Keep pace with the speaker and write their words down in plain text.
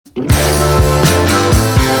If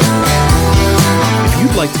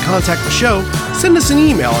you'd like to contact the show, send us an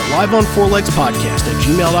email at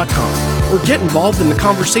liveonfourlegspodcast@gmail.com or get involved in the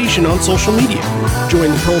conversation on social media.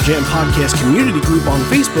 Join the Pearl Jam Podcast community group on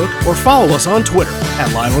Facebook or follow us on Twitter at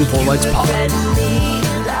liveonfourlegspod.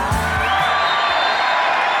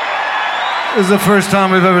 This is the first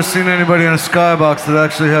time we've ever seen anybody in a skybox that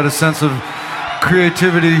actually had a sense of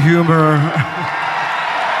creativity, humor.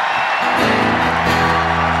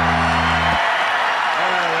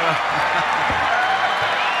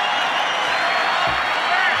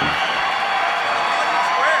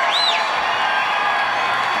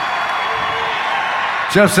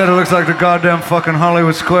 Jeff said it looks like the goddamn fucking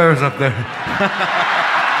Hollywood Squares up there.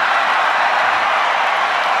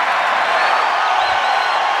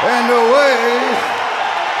 And away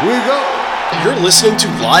we go. You're listening to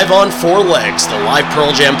Live on Four Legs, the live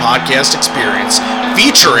Pearl Jam podcast experience,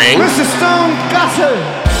 featuring Mr. Stone Gossard.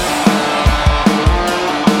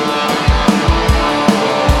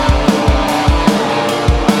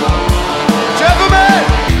 Gentlemen!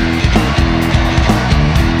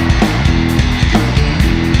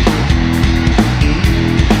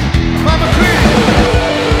 Mama Queen!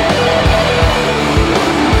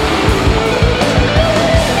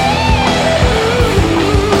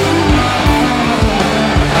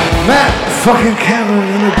 Matt fucking Cameron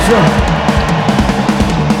in the drum.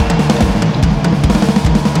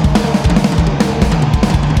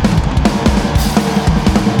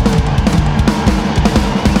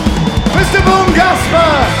 Mr. Boom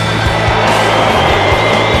Gasper!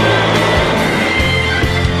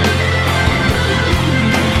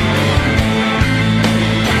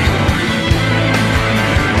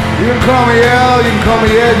 You can call me Al, you can call me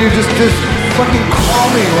Ed, you just fucking call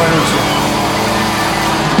me, why don't you?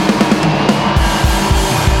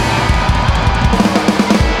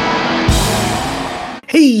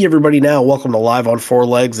 Hey everybody, now welcome to Live on Four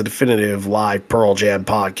Legs, the definitive live Pearl Jam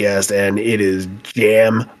podcast, and it is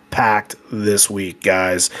jam-packed this week,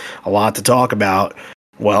 guys. A lot to talk about.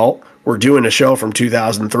 Well, we're doing a show from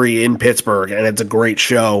 2003 in Pittsburgh, and it's a great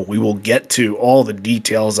show. We will get to all the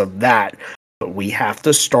details of that, but we have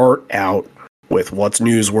to start out with what's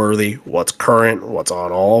newsworthy, what's current, what's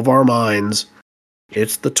on all of our minds.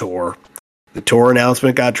 It's the tour. The tour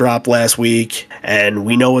announcement got dropped last week, and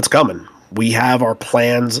we know what's coming. We have our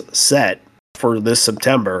plans set for this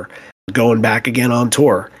September, going back again on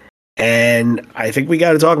tour. And I think we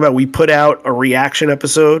got to talk about, we put out a reaction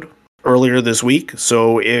episode earlier this week.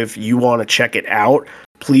 So if you want to check it out,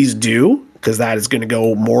 please do, because that is going to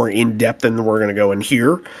go more in depth than we're going to go in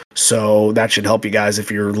here. So that should help you guys if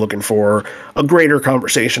you're looking for a greater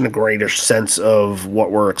conversation, a greater sense of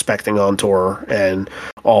what we're expecting on tour and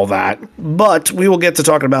all that. But we will get to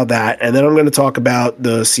talking about that. And then I'm going to talk about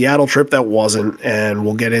the Seattle trip that wasn't, and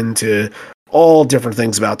we'll get into all different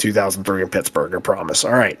things about 2003 in Pittsburgh, I promise.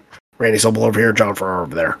 All right. Randy Sobel over here, John Farrar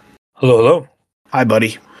over there. Hello, hello. Hi,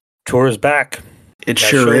 buddy. Tour is back. It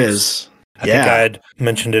sure is. I think I had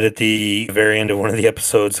mentioned it at the very end of one of the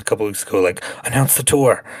episodes a couple weeks ago, like, announce the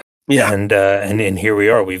tour. Yeah. And here we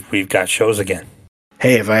are. We've got shows again.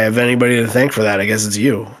 Hey, if I have anybody to thank for that, I guess it's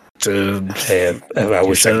you. Hey, I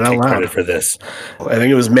wish I could take credit for this. I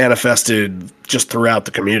think it was manifested just throughout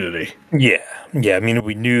the community. Yeah. I mean,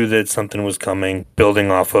 we knew that something was coming, building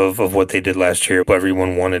off of what they did last year.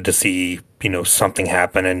 Everyone wanted to see, something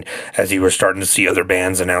happen. And as you were starting to see other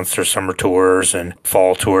bands announce their summer tours and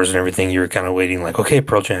fall tours and everything, you were kind of waiting like, okay,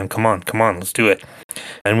 Pearl Jam, come on, let's do it.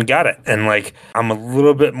 And we got it. And I'm a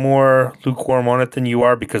little bit more lukewarm on it than you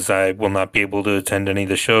are, because I will not be able to attend any of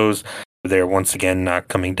the shows. They're once again not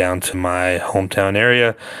coming down to my hometown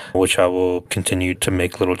area, which I will continue to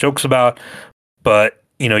make little jokes about. But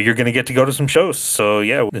you're going to get to go to some shows. So,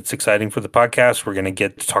 yeah, it's exciting for the podcast. We're going to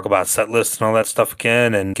get to talk about set lists and all that stuff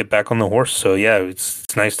again and get back on the horse. So, yeah, it's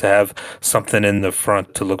nice to have something in the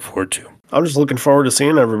front to look forward to. I'm just looking forward to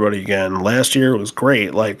seeing everybody again. Last year was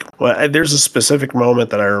great. There's a specific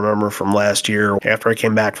moment that I remember from last year after I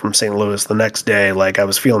came back from St. Louis the next day. I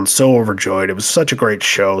was feeling so overjoyed. It was such a great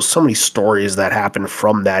show. So many stories that happened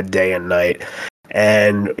from that day and night.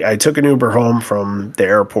 And I took an Uber home from the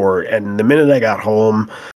airport, and the minute I got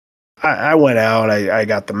home, I went out, I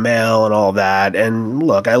got the mail and all that. And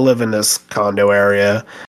look, I live in this condo area.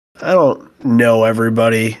 I don't know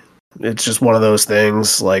everybody. It's just one of those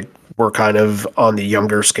things. We're kind of on the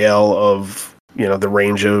younger scale of, the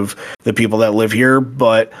range of the people that live here.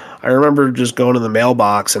 But I remember just going to the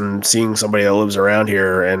mailbox and seeing somebody that lives around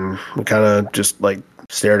here, and we kind of just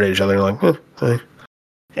stared at each other hey.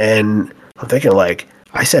 And I'm thinking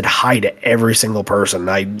I said hi to every single person.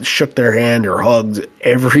 I shook their hand or hugged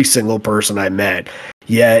every single person I met.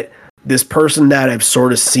 Yet this person that I've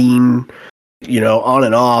sort of seen, on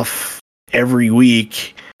and off every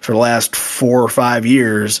week for the last 4 or 5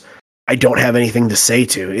 years, I don't have anything to say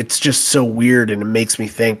to. It's just so weird, and it makes me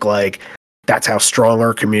think like that's how strong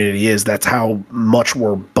our community is. That's how much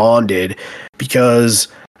we're bonded, because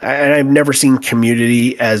and I've never seen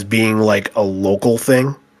community as being like a local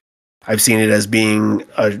thing. I've seen it as being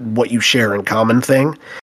a what you share in common thing.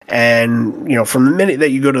 And, from the minute that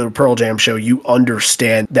you go to the Pearl Jam show, you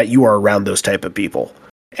understand that you are around those type of people.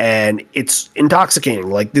 And it's intoxicating.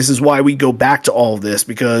 Like, this is why we go back to all of this,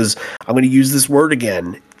 because I'm going to use this word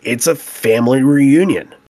again. It's a family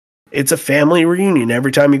reunion. It's a family reunion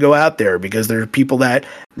every time you go out there, because there are people that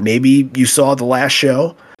maybe you saw at the last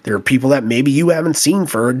show. There are people that maybe you haven't seen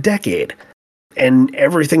for a decade. And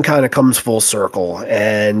everything kind of comes full circle,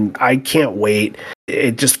 and I can't wait.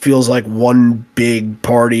 It just feels like one big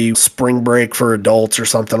party, spring break for adults or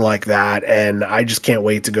something like that, and I just can't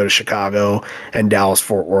wait to go to Chicago and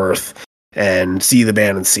Dallas-Fort Worth and see the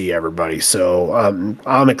band and see everybody. So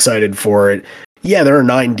I'm excited for it. Yeah, there are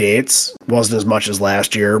 9 dates. Wasn't as much as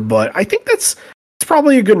last year, but I think it's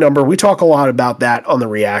probably a good number. We talk a lot about that on the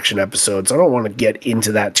reaction episodes. I don't want to get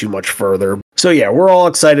into that too much further. So yeah, we're all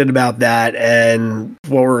excited about that, and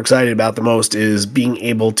what we're excited about the most is being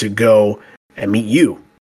able to go and meet you.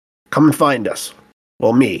 Come and find us.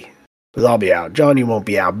 Well, me, because I'll be out. John, you won't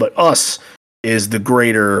be out, but us is the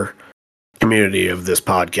greater community of this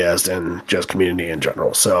podcast and just community in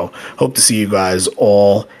general. So hope to see you guys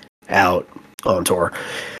all out on tour.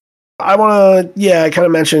 I kind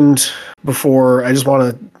of mentioned before, I just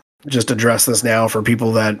want to address this now for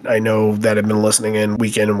people that I know that have been listening in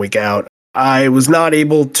week in and week out. I was not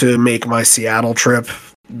able to make my Seattle trip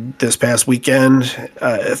this past weekend.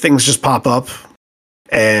 Things just pop up,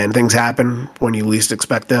 and things happen when you least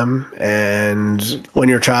expect them. And when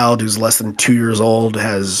your child who's less than 2 years old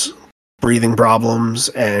has breathing problems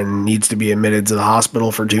and needs to be admitted to the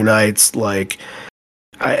hospital for 2 nights,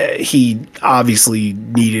 he obviously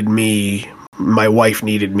needed me. My wife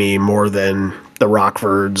needed me more than the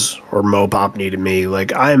Rockfords or Mopop needed me.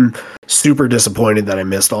 I'm super disappointed that I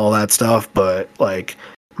missed all that stuff, but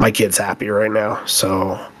my kid's happy right now,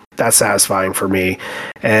 so that's satisfying for me.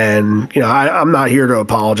 And I'm not here to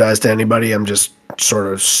apologize to anybody. I'm just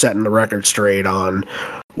sort of setting the record straight on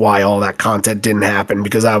why all that content didn't happen,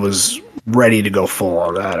 because I was ready to go full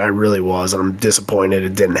on that. I really was. I'm disappointed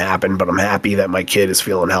it didn't happen, but I'm happy that my kid is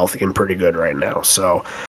feeling healthy and pretty good right now. So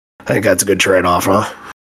I think that's a good trade-off, huh?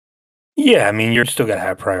 Yeah, I mean, you're still got to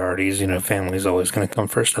have priorities. Family's always going to come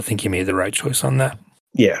first. I think you made the right choice on that.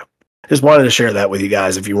 Yeah. Just wanted to share that with you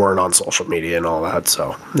guys if you weren't on social media and all that.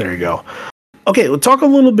 So there you go. Okay, we'll talk a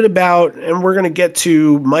little bit about, and we're going to get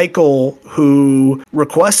to Michael, who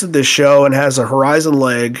requested this show and has a Horizon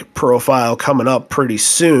Leg profile coming up pretty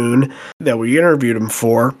soon that we interviewed him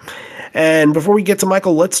for. And before we get to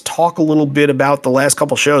Michael, let's talk a little bit about the last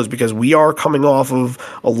couple shows, because we are coming off of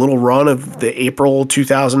a little run of the April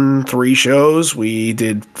 2003 shows. We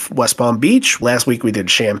did West Palm Beach. Last week we did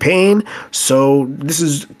Champaign. So this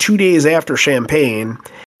is 2 days after Champaign.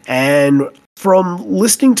 And from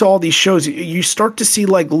listening to all these shows, you start to see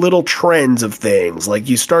little trends of things.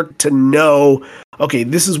 You start to know, okay,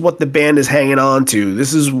 this is what the band is hanging on to.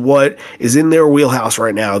 This is what is in their wheelhouse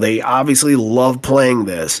right now. They obviously love playing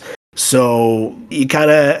this. So you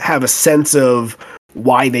kind of have a sense of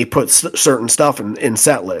why they put certain stuff in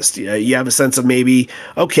set list. You have a sense of maybe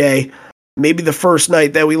the first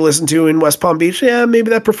night that we listened to in West Palm Beach, maybe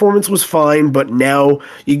that performance was fine, but now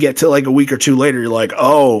you get to a week or two later, you're like,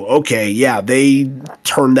 oh, okay, yeah, they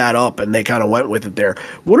turned that up and they kind of went with it there.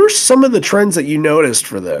 What are some of the trends that you noticed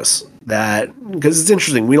for this? Because it's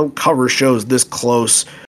interesting, we don't cover shows this close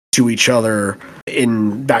to each other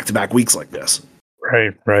in back-to-back weeks like this.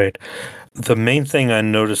 Right. The main thing I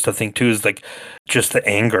noticed, I think, too, is just the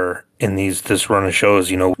anger in this run of shows,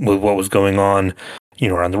 with what was going on,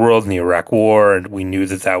 around the world in the Iraq War, and we knew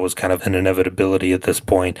that was kind of an inevitability at this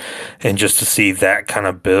point. And just to see that kind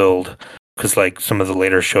of build, because some of the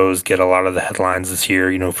later shows get a lot of the headlines this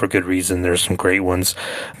year, for good reason. There's some great ones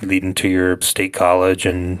leading to your State College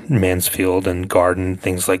and Mansfield and Garden,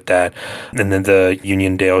 things like that. And then the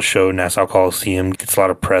Uniondale show, Nassau Coliseum, gets a lot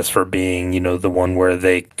of press for being, the one where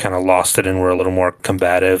they kind of lost it and were a little more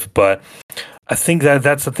combative. But I think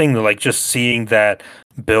that's the thing, that just seeing that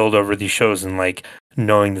build over these shows and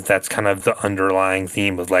knowing that that's kind of the underlying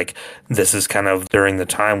theme of this is kind of during the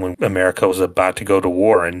time when America was about to go to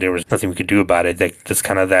war and there was nothing we could do about it. That's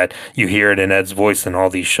kind of that you hear it in Ed's voice in all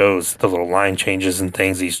these shows, the little line changes and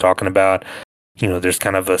things he's talking about. there's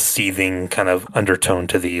kind of a seething kind of undertone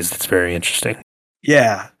to these that's very interesting.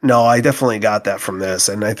 Yeah, no, I definitely got that from this.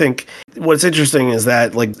 And I think what's interesting is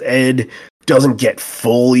that like Ed doesn't get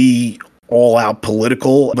fully all out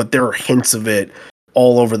political, but there are hints of it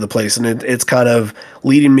all over the place. And it's kind of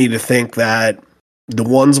leading me to think that the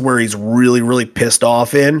ones where he's really, really pissed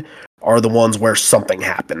off in are the ones where something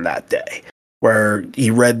happened that day, where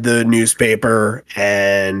he read the newspaper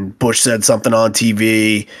and Bush said something on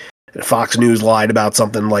TV. Fox News lied about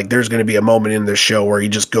something. Like, there's going to be a moment in this show where he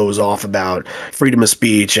just goes off about freedom of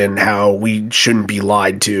speech and how we shouldn't be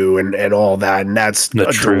lied to and all that. And that's the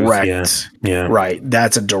a truth, direct, yeah. Right.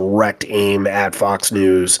 That's a direct aim at Fox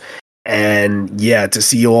News. And yeah, to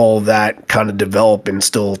see all that kind of develop and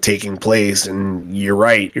still taking place. And you're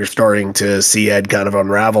right. You're starting to see Ed kind of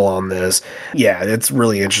unravel on this. Yeah, it's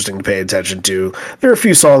really interesting to pay attention to. There are a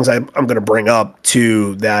few songs I'm going to bring up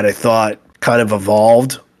too that I thought kind of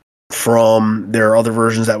evolved from their other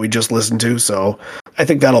versions that we just listened to. So I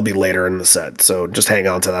think that'll be later in the set. So just hang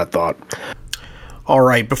on to that thought. All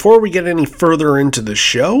right, before we get any further into the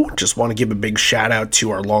show, just want to give a big shout out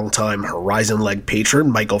to our longtime Horizon Leg patron,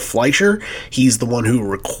 Michael Fleischer. He's the one who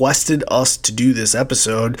requested us to do this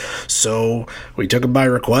episode, so we took it by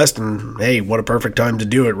request, and hey, what a perfect time to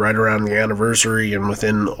do it, right around the anniversary, and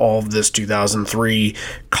within all of this 2003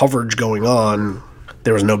 coverage going on,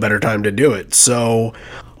 there was no better time to do it. So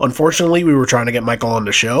unfortunately, we were trying to get Michael on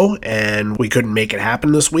the show, and we couldn't make it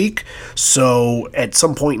happen this week. So at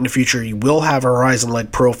some point in the future, he will have a Horizon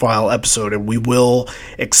Leg profile episode, and we will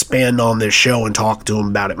expand on this show and talk to him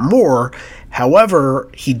about it more. However,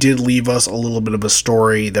 he did leave us a little bit of a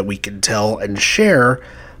story that we can tell and share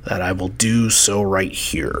that I will do so right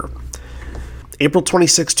here. April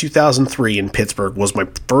 26, 2003 in Pittsburgh was my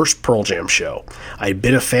first Pearl Jam show. I had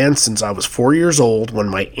been a fan since I was 4 years old when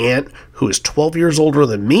my aunt, who is 12 years older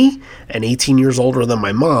than me and 18 years older than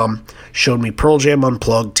my mom, showed me Pearl Jam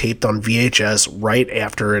Unplugged taped on VHS right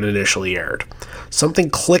after it initially aired. Something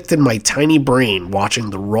clicked in my tiny brain watching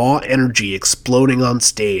the raw energy exploding on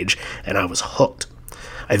stage, and I was hooked.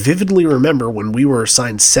 I vividly remember when we were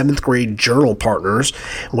assigned 7th grade journal partners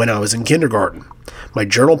when I was in kindergarten. My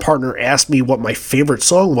journal partner asked me what my favorite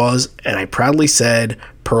song was, and I proudly said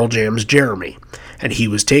Pearl Jam's Jeremy. And he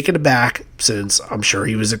was taken aback, since I'm sure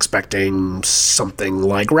he was expecting something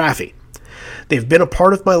like Raffi. They've been a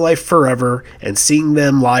part of my life forever, and seeing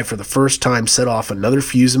them live for the first time set off another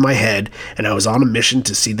fuse in my head, and I was on a mission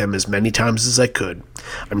to see them as many times as I could.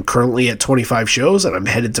 I'm currently at 25 shows, and I'm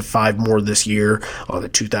headed to 5 more this year on the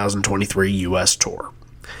 2023 U.S. tour.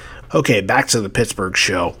 Okay, back to the Pittsburgh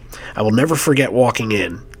show. I will never forget walking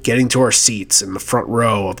in, getting to our seats in the front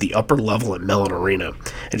row of the upper level at Mellon Arena,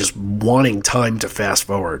 and just wanting time to fast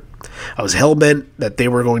forward. I was hell-bent that they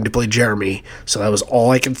were going to play Jeremy, so that was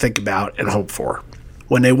all I could think about and hope for.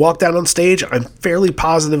 When they walked out on stage, I'm fairly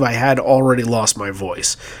positive I had already lost my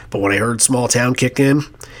voice, but when I heard Small Town kick in,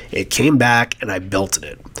 it came back and I belted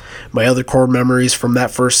it. My other core memories from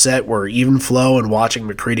that first set were Even Flow and watching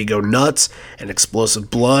McCready go nuts, and Explosive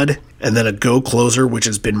Blood, and then a Go Closer, which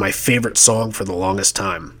has been my favorite song for the longest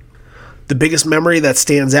time. The biggest memory that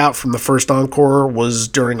stands out from the first encore was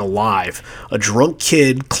during a live. A drunk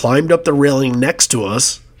kid climbed up the railing next to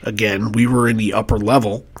us, again, we were in the upper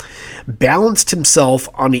level, balanced himself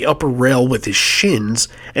on the upper rail with his shins,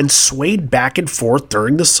 and swayed back and forth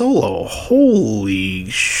during the solo.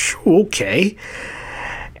 Okay.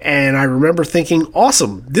 And I remember thinking,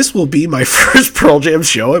 awesome, this will be my first Pearl Jam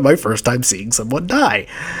show and my first time seeing someone die.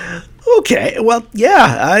 Okay, well,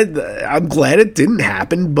 yeah, I'm glad it didn't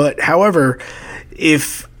happen, but however,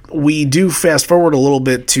 if we do fast forward a little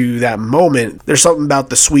bit to that moment, there's something about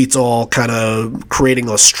the suites all kind of creating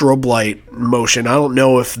a strobe light motion. I don't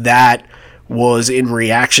know if that was in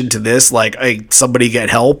reaction to this, like, hey, somebody get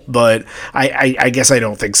help, but I guess I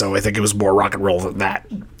don't think so. I think it was more rock and roll than that.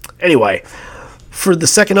 Anyway, for the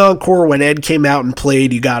second encore, when Ed came out and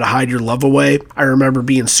played You Gotta Hide Your Love Away, I remember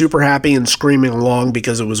being super happy and screaming along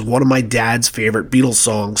because it was one of my dad's favorite Beatles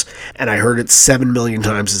songs, and I heard it 7 million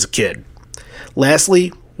times as a kid.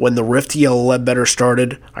 Lastly, when the riff to Yellow Ledbetter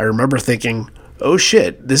started, I remember thinking, oh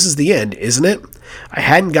shit, this is the end, isn't it? I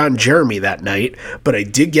hadn't gotten Jeremy that night, but I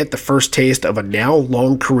did get the first taste of a now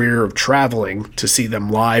long career of traveling to see them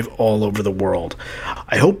live all over the world.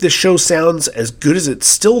 I hope this show sounds as good as it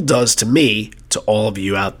still does to me, to all of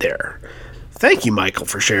you out there. Thank you, Michael,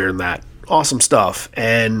 for sharing that. Awesome stuff,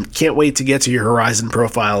 and can't wait to get to your Horizon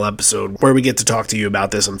Profile episode where we get to talk to you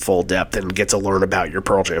about this in full depth and get to learn about your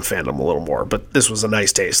Pearl Jam fandom a little more, but this was a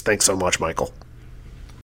nice taste. Thanks so much, Michael.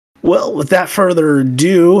 Well, without further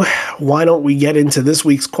ado, why don't we get into this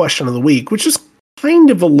week's question of the week, which is kind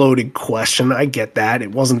of a loaded question. I get that.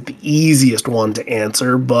 It wasn't the easiest one to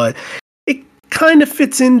answer, but it kind of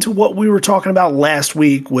fits into what we were talking about last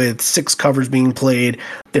week with 6 covers being played.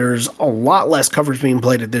 There's a lot less covers being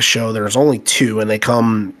played at this show. There's only 2, and they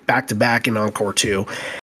come back to back in Encore 2.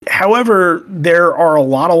 However, there are a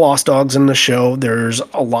lot of Lost Dogs in the show. There's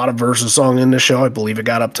a lot of versus song in the show. I believe it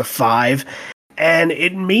got up to 5. And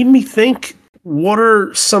it made me think, what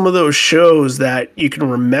are some of those shows that you can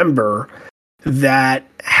remember that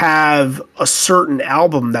have a certain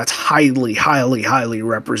album that's highly, highly, highly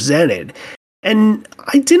represented? And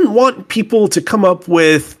I didn't want people to come up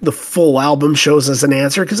with the full album shows as an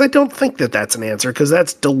answer, because I don't think that that's an answer, because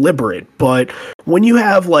that's deliberate. But when you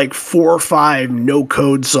have like 4 or 5 no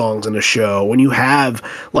code songs in a show, when you have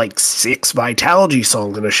like 6 Vitalogy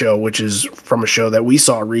songs in a show, which is from a show that we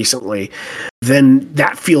saw recently, then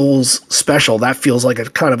that feels special. That feels like a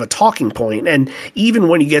kind of a talking point. And even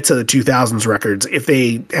when you get to the 2000s records, if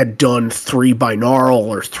they had done 3 Binaural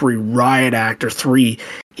or 3 Riot Act or 3,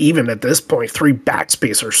 even at this point, 3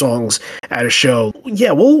 Backspacer songs at a show,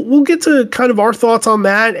 yeah, we'll get to kind of our thoughts on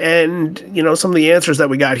that and, you know, some of the answers that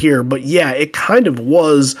we got here. But yeah, it kind of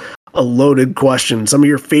was a loaded question. Some of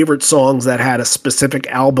your favorite songs that had a specific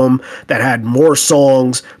album that had more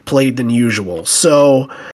songs played than usual. So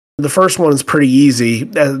the first one is pretty easy.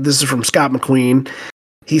 This is from Scott McQueen.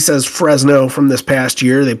 He says Fresno from this past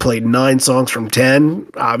year. They played 9 songs from 10,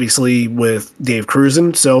 obviously with Dave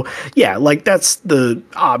Cruisin'. So yeah, like that's the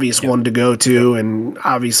obvious one to go to. And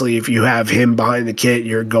obviously if you have him behind the kit,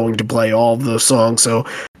 you're going to play all of those songs. So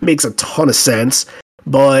it makes a ton of sense.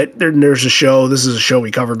 But there's a show. This is a show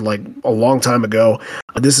we covered like a long time ago.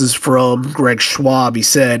 This is from Greg Schwab. He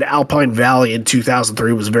said Alpine Valley in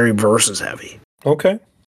 2003 was very verses heavy. Okay.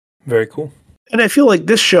 Very cool. And I feel like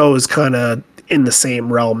this show is kind of in the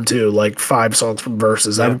same realm too, like 5 songs from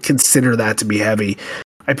verses. I would consider that to be heavy.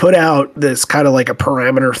 I put out this kind of like a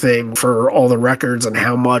parameter thing for all the records and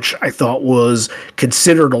how much I thought was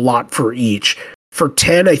considered a lot for each. For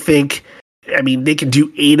 10, I think, I mean, they can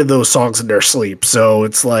do 8 of those songs in their sleep. So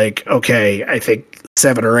it's like, okay, I think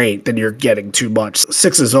 7 or 8, then you're getting too much.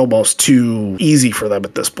 6 is almost too easy for them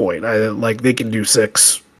at this point. Like they can do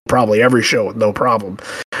 6 probably every show with no problem.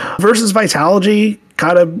 Versus Vitalogy,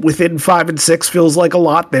 kind of within 5 and 6 feels like a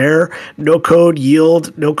lot there. No Code,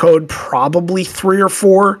 Yield. No Code, probably 3 or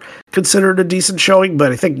 4 considered a decent showing,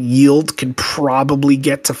 but I think Yield can probably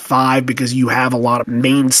get to 5 because you have a lot of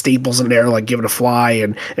main staples in there, like Give It a Fly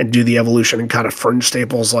and Do the Evolution, and kind of fringe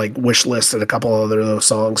staples like Wish List and a couple other of those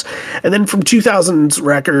songs. And then from 2000s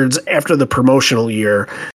records, after the promotional year,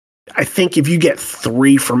 I think if you get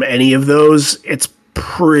 3 from any of those, it's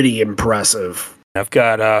pretty impressive. I've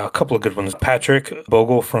got a couple of good ones. Patrick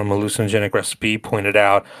Bogle from Hallucinogenic Recipe pointed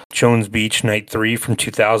out Jones Beach Night 3 from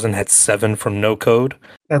 2000 had 7 from No Code.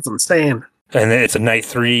 That's insane. And it's a night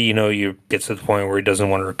 3, you know, you get to the point where he doesn't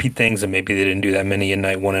want to repeat things, and maybe they didn't do that many in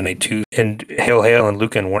night 1 and night 2. And Hail Hail and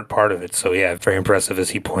Lucan weren't part of it. So yeah, very impressive as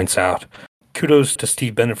he points out. Kudos to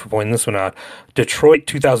Steve Bennett for pointing this one out. Detroit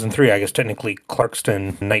 2003, I guess technically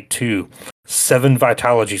Clarkston Night 2. 7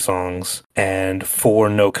 Vitalogy songs and 4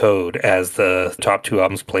 No Code as the top 2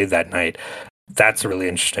 albums played that night. That's a really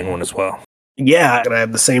interesting one as well. Yeah, and I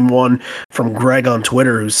have the same one from Greg on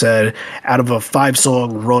Twitter who said out of a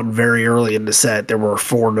 5-song run very early in the set, there were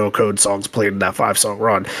 4 No Code songs played in that 5-song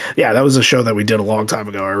run. Yeah, that was a show that we did a long time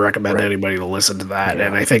ago. I recommend anybody to listen to that. Yeah.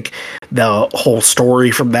 And I think the whole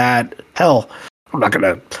story from that, hell, I'm not going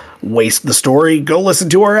to waste the story. Go listen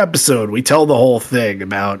to our episode. We tell the whole thing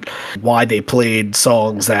about why they played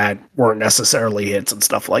songs that weren't necessarily hits and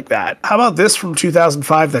stuff like that. How about this from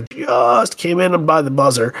 2005 that just came in by the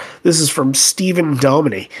buzzer? This is from Stephen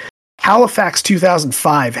Domini. Halifax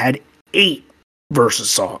 2005 had 8 versus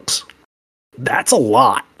songs. That's a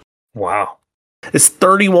lot. Wow. It's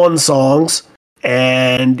 31 songs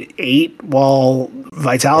and 8, while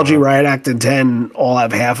Vitalogy, Riot Act, and 10 all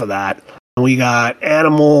have half of that. We got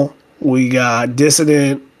Animal, we got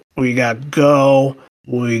Dissident, we got Go,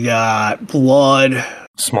 we got Blood,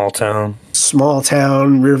 Small Town,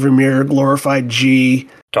 Rearview Mirror, Glorified G,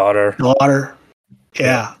 Daughter.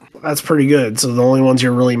 Yeah, that's pretty good. So the only ones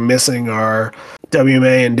you're really missing are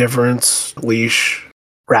WMA, Indifference, Leash,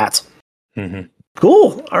 Rats. Mm-hmm.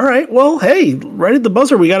 Cool. All right. Well, hey, right at the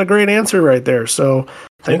buzzer, we got a great answer right there. So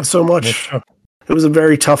thanks so much. It was a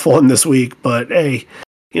very tough one this week, but hey,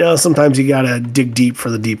 you know, sometimes you gotta dig deep for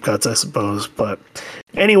the deep cuts, I suppose. But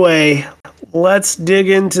anyway, let's dig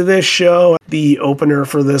into this show. The opener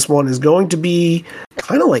for this one is going to be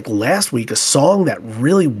kind of like last week, a song that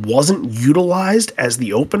really wasn't utilized as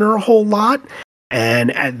the opener a whole lot.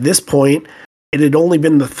 And at this point, it had only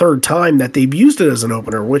been the third time that they've used it as an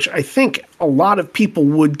opener, which I think a lot of people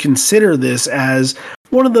would consider this as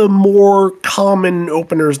one of the more common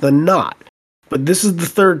openers than not. But this is the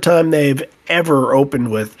third time they've ever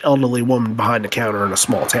opened with Elderly Woman Behind the Counter in a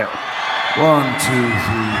Small Town. 1, 2, 3, 4, 2.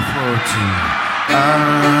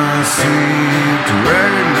 I seem to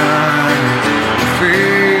recognize the feelings.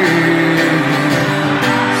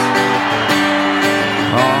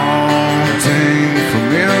 Haunting,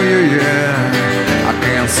 familiar, yeah. I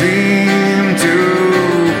can't seem to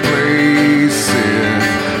place it.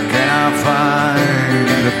 Can I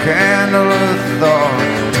find a candle of thought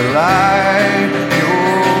to light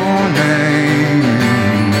your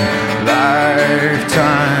name?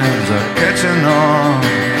 Lifetimes are catching on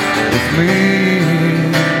with me.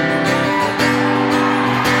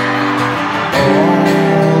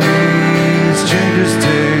 All these changes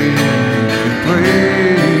taking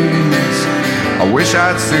place. I wish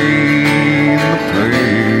I'd seen the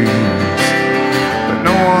place, but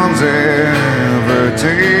no one's ever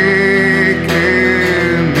taken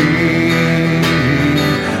me.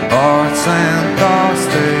 Hearts and thoughts,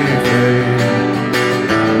 they fade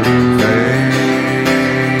away.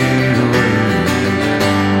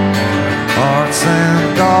 Hearts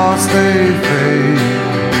and thoughts, they fade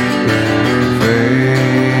away.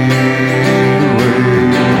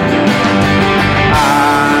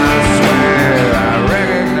 I swear I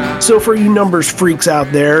recognize. So for you numbers freaks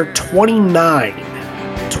out there,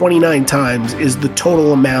 29 times is the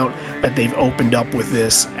total amount that they've opened up with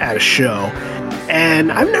this at a show.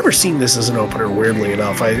 And I've never seen this as an opener, weirdly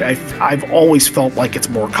enough. I've always felt like it's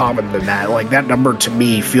more common than that. Like, that number to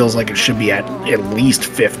me feels like it should be at least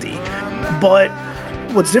 50. But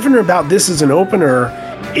what's different about this as an opener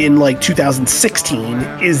in like 2016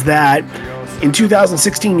 is that in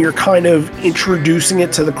 2016, you're kind of introducing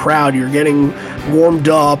it to the crowd. You're getting warmed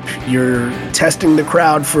up. You're testing the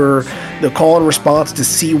crowd for the call and response to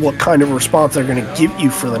see what kind of response they're going to give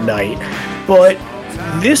you for the night. But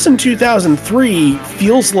this in 2003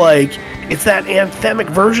 feels like it's that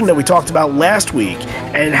anthemic version that we talked about last week,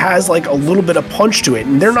 and it has like a little bit of punch to it.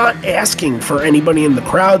 And they're not asking for anybody in the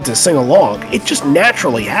crowd to sing along. It just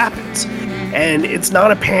naturally happens. And it's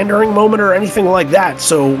not a pandering moment or anything like that.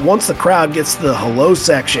 So once the crowd gets to the hello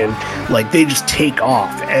section, like, they just take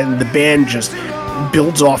off, and the band just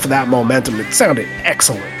builds off of that momentum. It sounded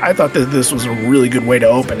excellent. I thought that this was a really good way to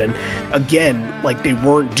open. And again, like, they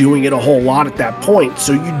weren't doing it a whole lot at that point,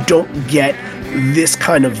 so you don't get this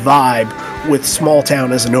kind of vibe with Small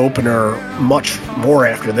Town as an opener much more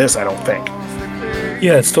after this, I don't think.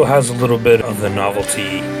 Yeah, it still has a little bit of the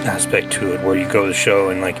novelty aspect to it, where you go to the show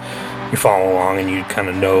and, like, you follow along and you kind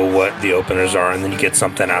of know what the openers are, and then you get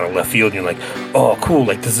something out of left field and you're like, oh, cool,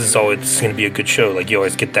 like, this is always going to be a good show. Like, you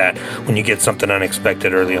always get that when you get something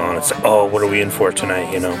unexpected early on. It's like, oh, what are we in for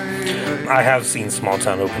tonight, you know? I have seen Small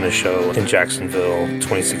Town open a show in Jacksonville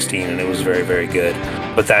 2016, and it was very, very good.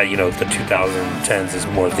 But that, you know, the 2010s is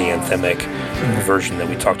more of the anthemic version that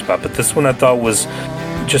we talked about. But this one I thought was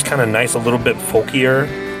just kind of nice, a little bit folkier.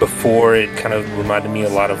 Before, it kind of reminded me a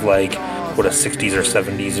lot of, like, what a 60s or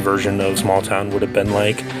 70s version of Small Town would have been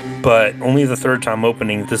like. But only the third time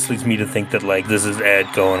opening, this leads me to think that, like, this is Ed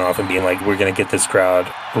going off and being like, we're going to get this crowd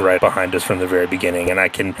right behind us from the very beginning. And I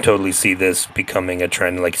can totally see this becoming a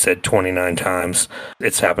trend. Like you said, 29 times.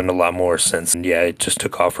 It's happened a lot more since. And yeah, it just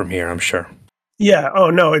took off from here, I'm sure. Yeah, oh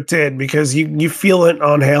no, it did, because you feel it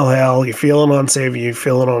on Hail Hail, you feel it on Save You, you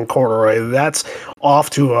feel it on Corduroy. That's off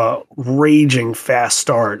to a raging fast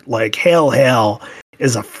start. Like, Hail Hail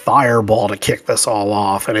is a fireball to kick this all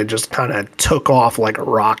off, and it just kind of took off like a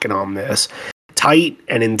rocket on this. Tight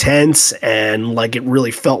and intense, and like, it really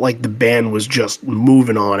felt like the band was just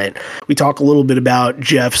moving on it. We talk a little bit about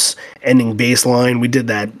Jeff's ending bass line. We did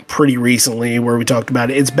that pretty recently, where we talked about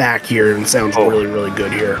it. It's back here and sounds really, really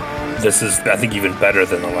good here. This is, I think, even better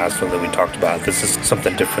than the last one that we talked about. This is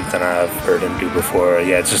something different than I've heard him do before.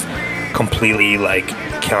 Yeah, it's just completely, like,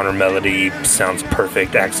 counter melody, sounds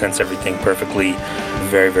perfect, accents everything perfectly.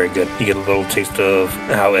 Very, very good. You get a little taste of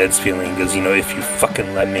how Ed's feeling, because, you know, if you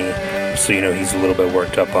fucking let me. So, you know, he's a little bit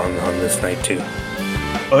worked up on this night, too.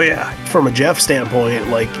 Oh, yeah. From a Jeff standpoint,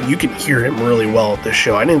 like, you can hear him really well at this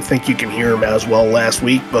show. I didn't think you can hear him as well last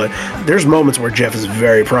week, but there's moments where Jeff is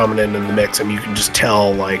very prominent in the mix, and you can just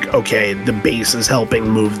tell, like, okay, the bass is helping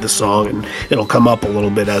move the song, and it'll come up a little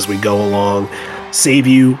bit as we go along. Save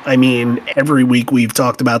You. I mean, every week we've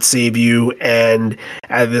talked about Save You, and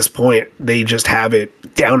at this point, they just have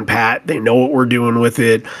it down pat. They know what we're doing with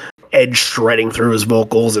it. Edge shredding through his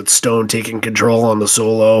vocals. It's Stone taking control on the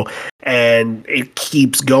solo, and it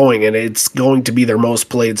keeps going, and it's going to be their most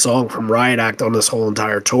played song from Riot Act on this whole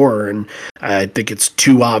entire tour, and I think it's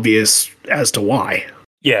too obvious as to why.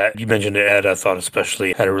 Yeah, you mentioned it, Ed. I thought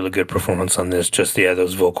especially had a really good performance on this. Just, yeah,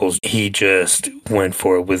 those vocals. He just went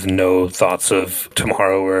for it with no thoughts of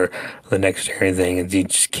tomorrow or the next or anything. And you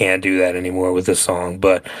just can't do that anymore with this song.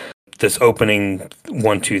 But this opening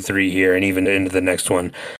 1, 2, 3 here and even into the next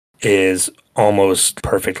one is almost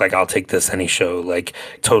perfect. Like, I'll take this any show. Like,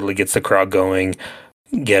 totally gets the crowd going.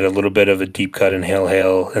 Get a little bit of a deep cut in Hail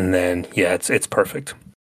Hail. And then, yeah, it's perfect.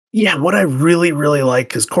 Yeah, what I really, really like,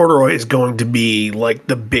 because Corduroy is going to be like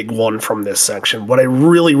the big one from this section. What I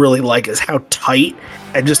really, really like is how tight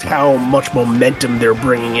and just how much momentum they're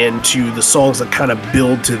bringing into the songs that kind of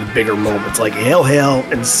build to the bigger moments. Like Hail Hail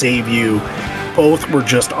and Save You, both were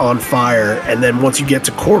just on fire. And then once you get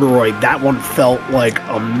to Corduroy, that one felt like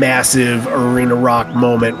a massive arena rock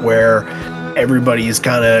moment where everybody is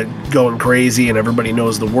kind of going crazy and everybody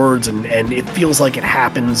knows the words, and it feels like it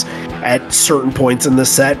happens at certain points in the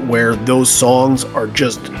set where those songs are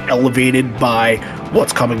just elevated by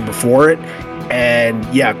what's coming before it. And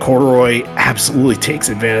yeah, Corduroy absolutely takes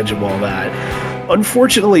advantage of all that.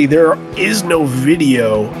 Unfortunately, there is no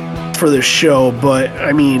video for this show, but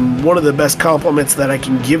I mean, one of the best compliments that I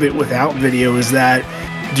can give it without video is that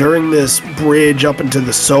during this bridge up into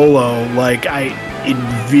the solo, like, I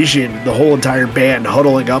envisioned the whole entire band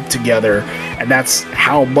huddling up together, and that's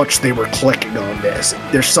how much they were clicking on this.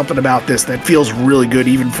 There's something about this that feels really good,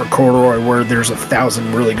 even for Corduroy, where there's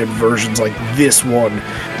 1,000 really good versions. Like, this one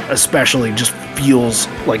especially just feels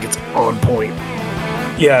like it's on point.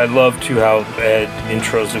 Yeah, I love too how Ed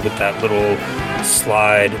intros it with that little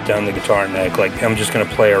slide down the guitar neck. Like, I'm just going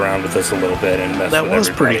to play around with this a little bit and mess with everybody. That was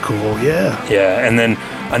pretty cool, yeah. Yeah, and then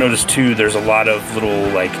I noticed too, there's a lot of little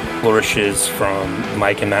like flourishes from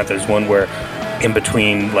Mike and Matt. There's one where in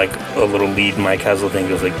between, like, a little lead, Mike has a little thing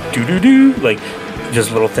that goes like doo-doo-doo, like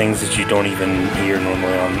just little things that you don't even hear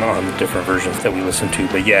normally on the different versions that we listen to.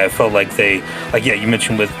 But yeah, it felt like they, like, yeah, you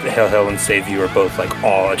mentioned with Hail Hail and Save You are both like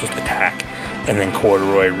all just attack. And then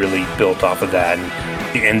Corduroy really built off of that.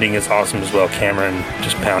 And the ending is awesome as well. Cameron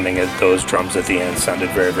just pounding at those drums at the end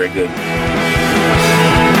sounded very, very good.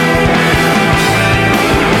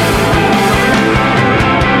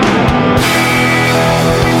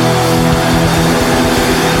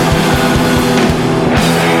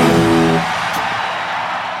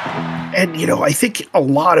 And, you know, I think a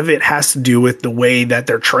lot of it has to do with the way that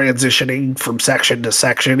they're transitioning from section to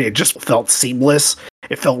section. It just felt seamless.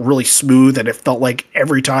 It felt really smooth, and it felt like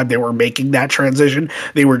every time they were making that transition,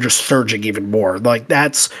 they were just surging even more. Like,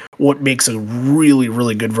 that's what makes a really,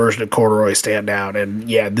 really good version of Corduroy stand out. And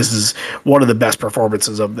yeah, this is one of the best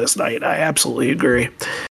performances of this night. I absolutely agree.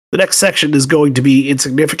 The next section is going to be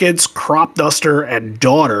Insignificance, Crop Duster, and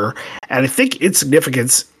Daughter. And I think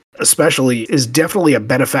Insignificance especially is definitely a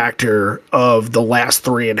benefactor of the last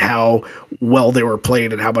three and how well they were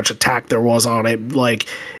played and how much attack there was on it. Like,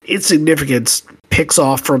 Insignificance picks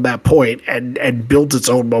off from that point and builds its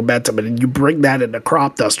own momentum, and you bring that into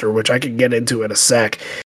Crop Duster, which I can get into in a sec.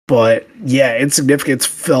 But yeah, Insignificance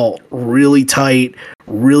felt really tight,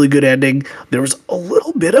 really good ending. There was a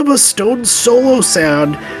little bit of a Stone solo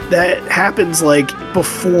sound that happens like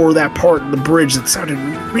before that part in the bridge that sounded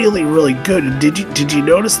really, really good. Did you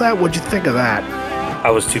notice that? What'd you think of that?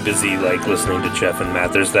 I was too busy like listening to Jeff and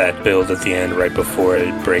Matt. There's that build at the end right before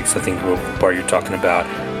it breaks. I think what part you're talking about.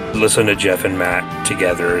 Listen to Jeff and Matt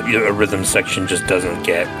together. A rhythm section just doesn't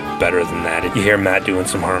get better than that. You hear Matt doing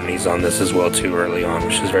some harmonies on this as well too early on,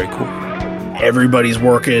 which is very cool. Everybody's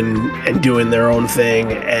working and doing their own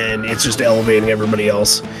thing, and it's just elevating everybody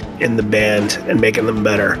else in the band and making them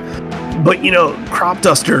better. But, you know, Crop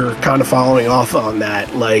Duster kind of following off on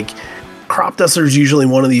that, like, Crop Duster is usually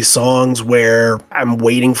one of these songs where I'm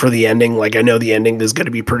waiting for the ending. Like, I know the ending is going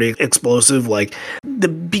to be pretty explosive. Like, the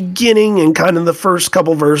beginning and kind of the first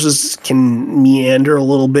couple verses can meander a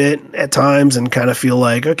little bit at times and kind of feel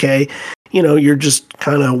like, okay, you know, you're just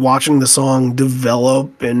kind of watching the song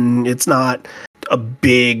develop, and it's not a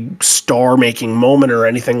big star-making moment or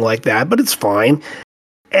anything like that, but it's fine.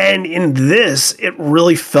 And in this, it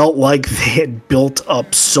really felt like they had built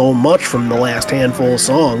up so much from the last handful of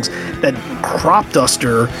songs that Crop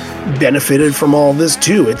Duster benefited from all this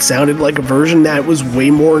too. It sounded like a version that was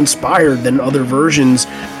way more inspired than other versions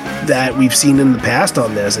that we've seen in the past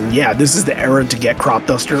on this. And yeah, this is the era to get Crop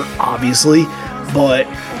Duster, obviously, but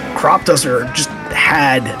Crop Duster just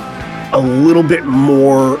had a little bit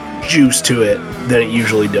more juice to it than it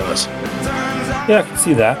usually does. Yeah, I can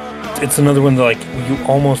see that. It's another one that, like, you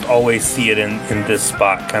almost always see it in this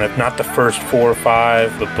spot, kind of not the first 4 or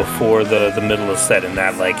 5, but before the middle is set in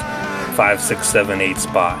that, like, 5, 6, 7, 8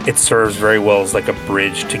 spot. It serves very well as like a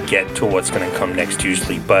bridge to get to what's going to come next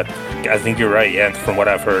usually. But I think you're right. Yeah, from what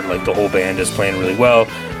I've heard, like the whole band is playing really well.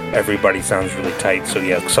 Everybody sounds really tight. So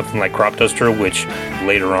yeah, something like Crop Duster, which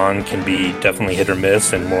later on can be definitely hit or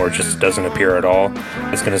miss and more just doesn't appear at all,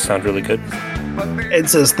 is going to sound really good. Ed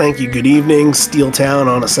says, thank you, good evening, Steel Town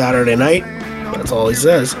on a Saturday night. That's all he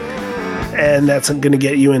says. And that's going to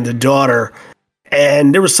get you into Daughter.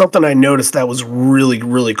 And there was something I noticed that was really,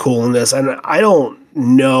 really cool in this. And I don't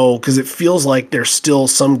know, because it feels like there's still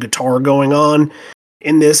some guitar going on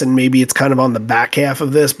in this, and maybe it's kind of on the back half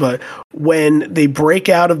of this, but when they break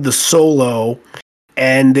out of the solo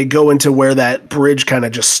and they go into where that bridge kind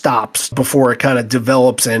of just stops before it kind of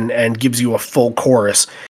develops and gives you a full chorus,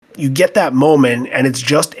 you get that moment, and it's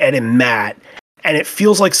just Ed and Matt. And it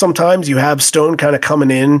feels like sometimes you have Stone kind of coming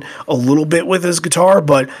in a little bit with his guitar,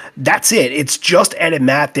 but that's it. It's just Ed and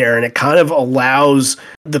Matt there, and it kind of allows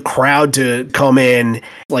the crowd to come in.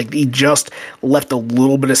 Like, he just left a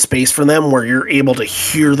little bit of space for them where you're able to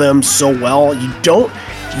hear them so well. You don't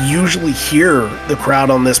usually hear the crowd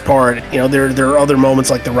on this part. You know, there are other moments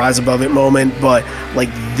like the Rise Above It moment, but like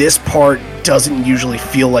this part doesn't usually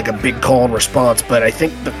feel like a big call and response. But I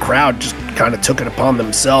think the crowd just kind of took it upon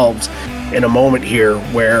themselves in a moment here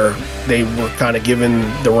where they were kind of given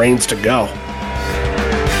the reins to go.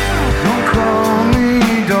 Don't call me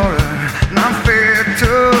daughter, not fair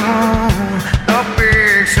to the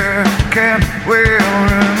picture can't well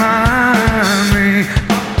remind me.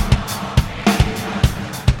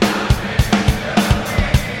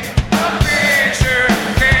 The picture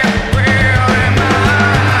can't well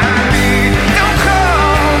remind me. Don't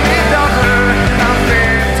call me daughter, not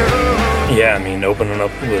fair to. Yeah, I mean, opening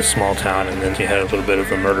up with a small town, and then you had a little bit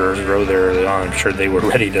of a murderer's row there early on. I'm sure they were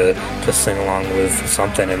ready to sing along with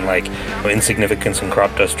something, and like Insignificance and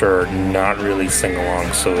Crop Duster are not really sing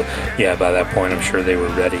along, so yeah, by that point I'm sure they were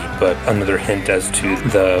ready. But another hint as to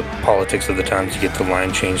the politics of the times, you get the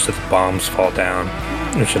line change to the bombs fall down,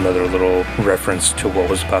 which is another little reference to what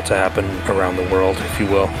was about to happen around the world, if you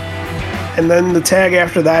will. And then the tag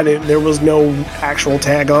after that, there was no actual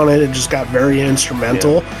tag on it. It just got very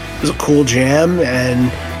instrumental. Yeah. It was a cool jam, and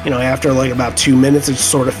you know, after like about 2 minutes, it just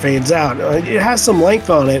sort of fades out. It has some length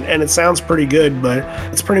on it, and it sounds pretty good, but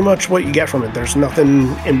it's pretty much what you get from it. There's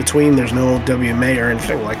nothing in between. There's no WMA or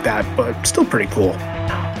anything like that, but still pretty cool.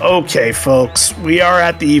 Okay, folks, we are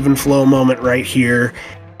at the even flow moment right here,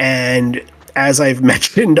 and as I've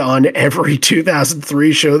mentioned on every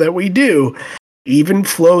 2003 show that we do, Even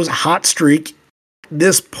Flow's hot streak,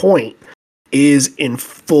 this point, is in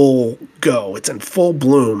full go. It's in full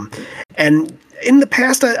bloom. And in the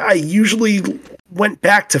past, I usually went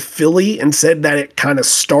back to Philly and said that it kind of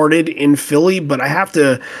started in Philly, but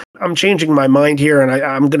I'm changing my mind here, and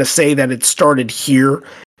I'm going to say that it started here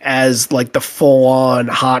as like the full-on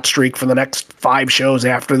hot streak for the next 5 shows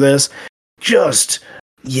after this. Just,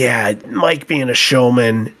 yeah, Mike being a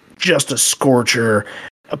showman, just a scorcher.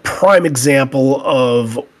 A prime example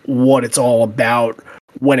of what it's all about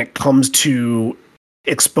when it comes to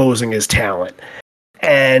exposing his talent.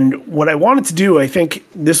 And what I wanted to do, I think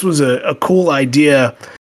this was a cool idea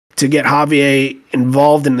to get Javier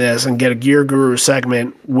involved in this and get a Gear Guru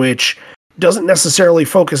segment, which doesn't necessarily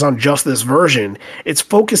focus on just this version. It's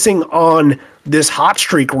focusing on this hot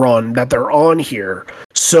streak run that they're on here.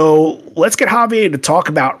 So let's get Javier to talk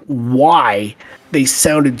about why they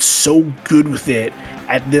sounded so good with it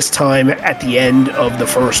at this time at the end of the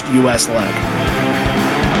first US leg.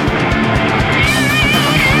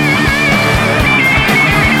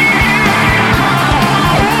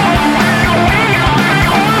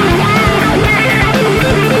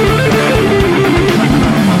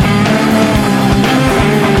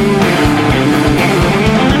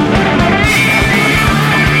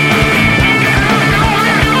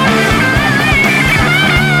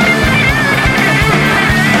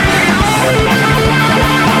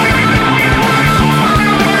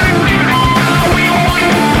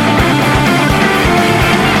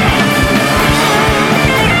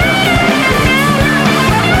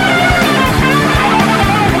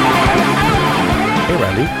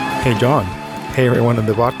 Hey John, hey everyone in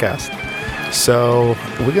the podcast. So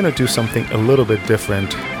we're going to do something a little bit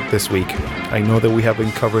different this week. I know that we have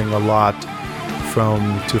been covering a lot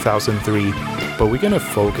from 2003, but we're going to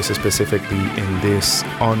focus specifically in this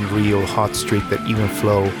unreal hot streak that Even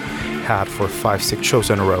Flow had for 5-6 shows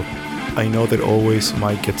in a row. I know that always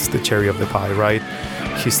Mike gets the cherry of the pie, right?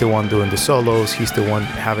 He's the one doing the solos, he's the one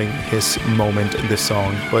having his moment in the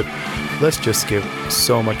song, but let's just give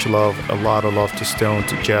so much love, a lot of love to Stone,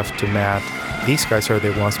 to Jeff, to Matt. These guys are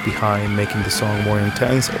the ones behind making the song more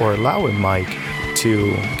intense or allowing Mike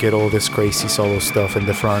to get all this crazy solo stuff in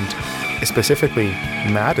the front. Specifically,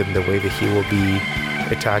 Matt in the way that he will be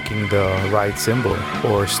attacking the right cymbal,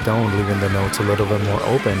 or Stone leaving the notes a little bit more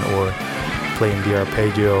open, or playing the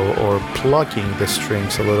arpeggio, or plucking the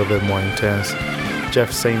strings a little bit more intense.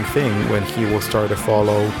 Jeff, same thing, when he will start to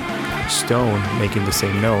follow Stone making the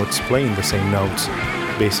same notes, playing the same notes.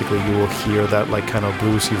 Basically, you will hear that like kind of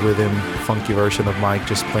bluesy rhythm, funky version of Mike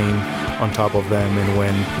just playing on top of them, and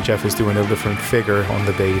when Jeff is doing a different figure on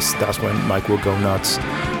the bass, that's when Mike will go nuts.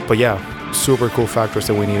 But yeah, super cool factors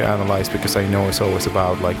that we need to analyze, because I know it's always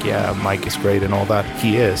about like, yeah, Mike is great and all that.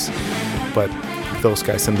 He is, but those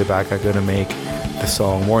guys in the back are gonna make the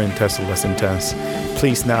song more intense or less intense.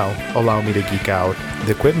 Please now allow me to geek out.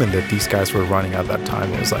 The equipment that these guys were running at that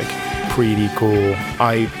time was like pretty cool.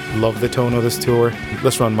 I love the tone of this tour.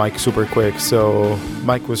 Let's run Mike super quick. So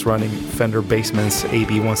Mike was running Fender Bassman's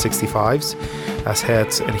AB165s as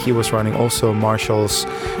heads, and he was running also Marshall's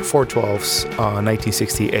 412s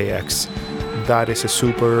 1960 AX. That is a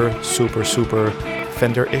super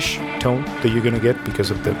Fender-ish tone that you're gonna get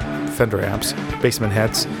because of the Fender amps, Bassman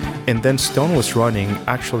heads. And then Stone was running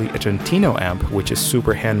actually a Trentino amp, which is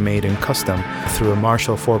super handmade and custom, through a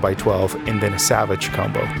Marshall 4x12 and then a Savage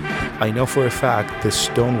combo. I know for a fact that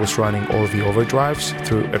Stone was running all the overdrives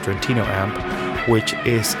through a Trentino amp, which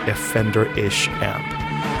is a Fender-ish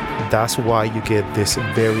amp. That's why you get this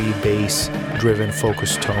very bass-driven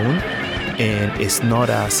focused tone, and it's not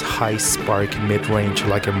as high spark mid-range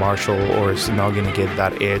like a Marshall, or it's not going to get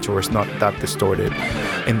that edge, or it's not that distorted.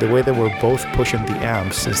 And the way that we're both pushing the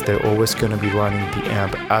amps is they're always going to be running the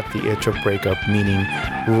amp at the edge of breakup, meaning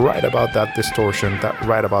right about that distortion,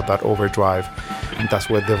 right about that overdrive, and that's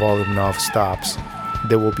where the volume knob stops.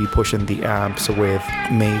 They will be pushing the amps with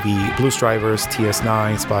maybe Blues Drivers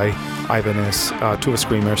TS9s by Ibanez, Tuba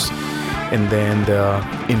Screamers, and then the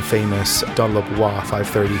infamous Dunlop Wah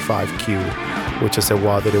 535Q, which is a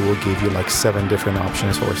wah that it will give you like 7 different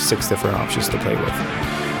options or 6 different options to play with.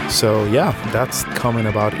 So yeah, that's coming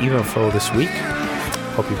about even flow this week.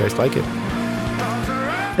 Hope you guys like it.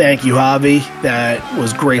 Thank you, Javi. That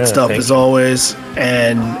was great stuff as always.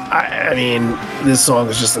 And I mean, this song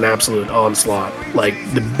is just an absolute onslaught. Like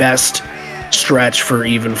the best stretch for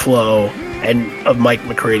even flow and of Mike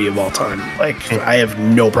McCready of all time. Like, I have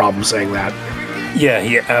no problem saying that. Yeah,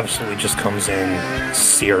 he absolutely just comes in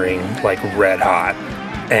searing, like red hot.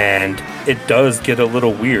 And it does get a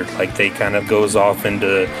little weird. Like, they kind of goes off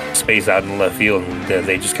into space out in left field, and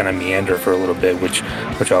they just kind of meander for a little bit, which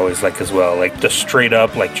I always like as well. Like, the straight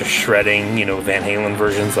up, like, just shredding, Van Halen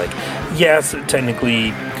versions, like, yes,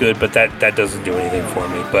 technically good, but that doesn't do anything for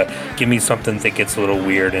me. But give me something that gets a little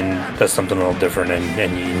weird and does something a little different,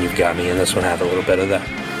 and you've got me. And this one had a little bit of that.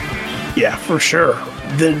 Yeah, for sure.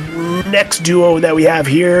 The next duo that we have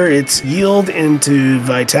here, it's Yield into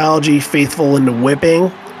Vitalogy, Faithful into Whipping.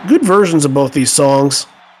 Good versions of both these songs.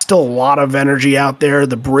 Still a lot of energy out there.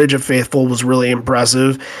 The bridge of Faithful was really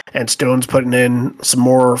impressive, and Stone's putting in some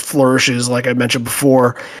more flourishes, like I mentioned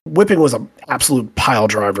before. Whipping was an absolute pile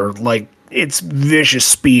driver. Like, it's vicious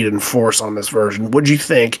speed and force on this version. What'd you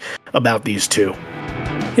think about these two?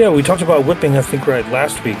 Yeah, we talked about Whipping, I think, right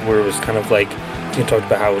last week, where it was kind of like, you talked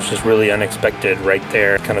about how it was just really unexpected right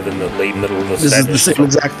there, kind of in the late middle of the set. This is the same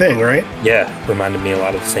exact thing, right? Yeah, reminded me a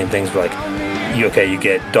lot of the same things. But like, you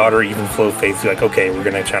get Daughter, Even Flow, Faith. You're like, okay, we're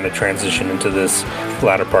going to try to transition into this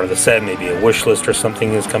latter part of the set. Maybe a Wish List or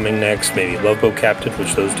something is coming next. Maybe Love Boat Captive,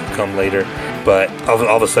 which those do come later. But all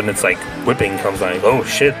of a sudden, it's like Whipping comes on. Like, oh,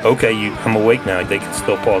 shit, okay, I'm awake now. They can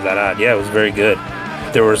still pull that out. Yeah, it was very good.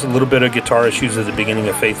 There was a little bit of guitar issues at the beginning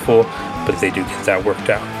of Faithful, but they do get that worked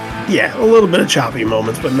out. Yeah, a little bit of choppy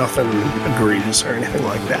moments, but nothing egregious or anything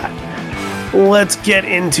like that. Let's get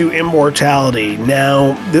into Immortality.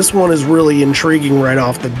 Now, this one is really intriguing right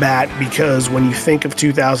off the bat, because when you think of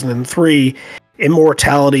 2003,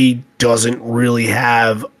 Immortality doesn't really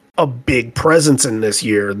have a big presence in this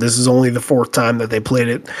year. This is only the 4th time that they played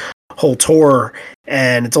it whole tour,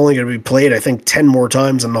 and it's only going to be played, I think, 10 more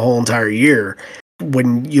times in the whole entire year.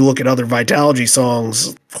 When you look at other Vitalogy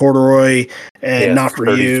songs, Corduroy and Not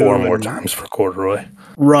For You. 34 more times for Corduroy.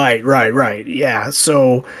 Right. Yeah.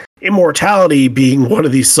 So Immortality being one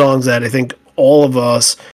of these songs that I think all of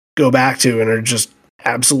us go back to and are just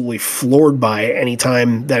absolutely floored by any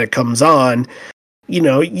time that it comes on.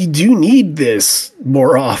 You do need this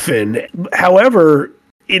more often. However,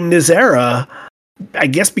 in this era, I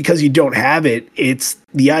guess because you don't have it, it's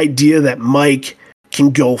the idea that Mike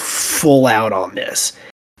can go full out on this.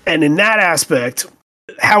 And in that aspect,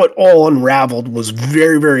 how it all unraveled was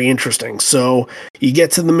very, very interesting. So you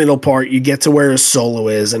get to the middle part, you get to where his solo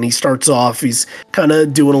is, and he starts off, he's kind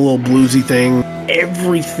of doing a little bluesy thing.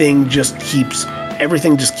 Everything just keeps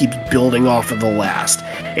building off of the last.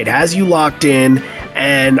 It has you locked in,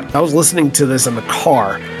 and I was listening to this in the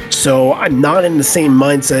car, so I'm not in the same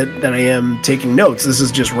mindset that I am taking notes. This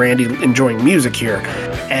is just Randy enjoying music here.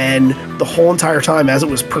 And the whole entire time as it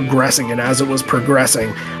was progressing,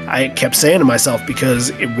 I kept saying to myself, because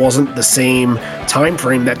it wasn't the same time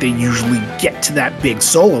frame that they usually get to that big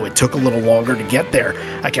solo. It took a little longer to get there.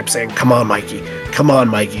 I kept saying, come on, Mikey, come on,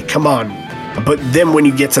 Mikey, come on. But then when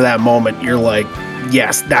you get to that moment, you're like,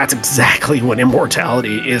 yes, that's exactly what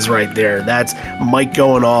Immortality is right there. That's Mike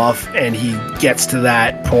going off, and he gets to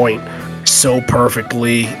that point so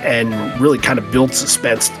perfectly and really kind of builds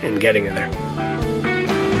suspense in getting in there.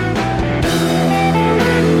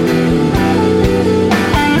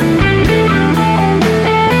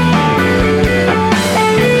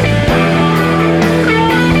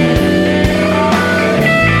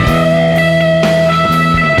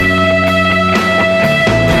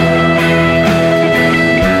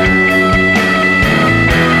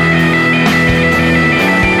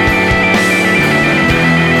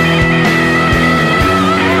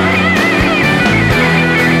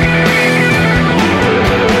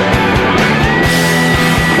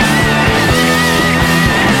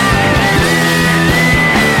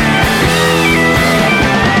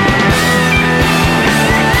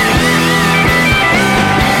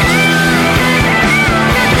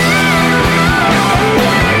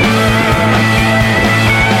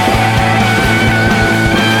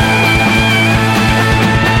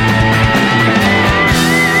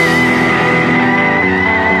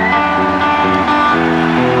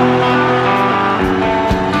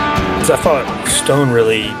 I thought Stone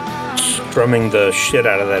really strumming the shit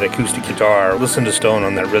out of that acoustic guitar. Listen to Stone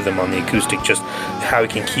on that rhythm on the acoustic, just how he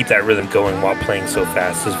can keep that rhythm going while playing so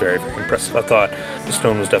fast is very, very impressive. I thought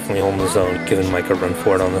Stone was definitely holding his own, giving Mike a run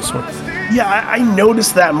for it on this one. Yeah, I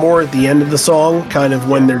noticed that more at the end of the song, kind of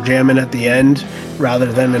when they're jamming at the end,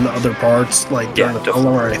 rather than in other parts, like during the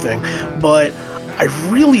solo or anything. But I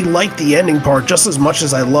really liked the ending part just as much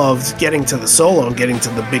as I loved getting to the solo and getting to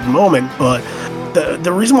the big moment. But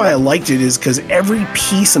the reason why I liked it is because every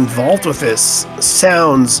piece involved with this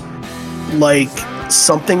sounds like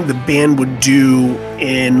something the band would do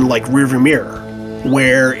in like Rearview Mirror,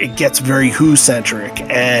 where it gets very Who-centric,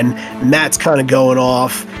 and Matt's kind of going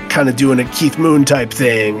off, kind of doing a Keith Moon type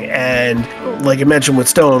thing, and like I mentioned with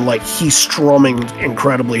Stone, like he's strumming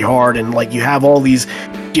incredibly hard, and like you have all these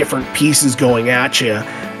different pieces going at you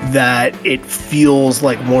that it feels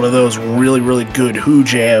like one of those really, really good Who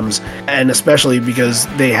jams, and especially because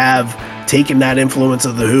they have taken that influence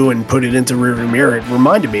of the Who and put it into Rearview Mirror, it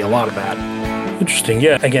reminded me a lot of that. Interesting,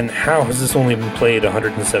 yeah. Again, how has this only been played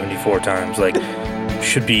 174 times? Like,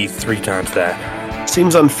 should be 3 times that.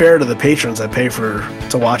 Seems unfair to the patrons I pay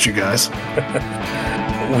to watch you guys.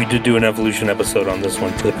 We did do an Evolution episode on this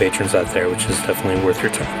one for the patrons out there, which is definitely worth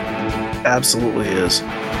your time. Absolutely is.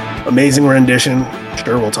 Amazing rendition.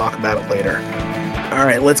 Sure, we'll talk about it later. All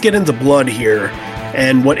right, let's get into Blood here.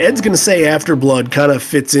 And what Ed's going to say after Blood kind of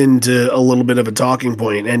fits into a little bit of a talking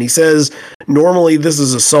point. And he says, normally this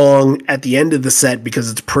is a song at the end of the set because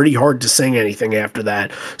it's pretty hard to sing anything after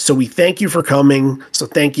that. So we thank you for coming. So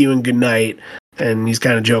thank you and good night. And he's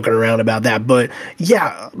kind of joking around about that. But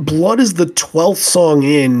yeah, Blood is the 12th song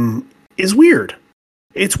in is weird.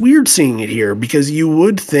 It's weird seeing it here because you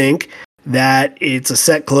would think that it's a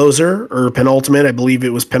set closer or penultimate. I believe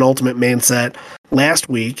it was penultimate main set last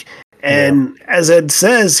week. And as Ed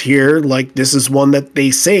says here, like this is one that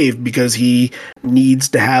they saved because he needs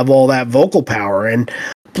to have all that vocal power. And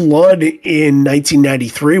Blood in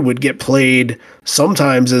 1993 would get played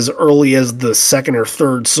sometimes as early as the second or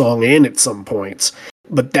third song in at some points.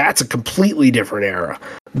 But that's a completely different era.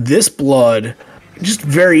 This Blood, just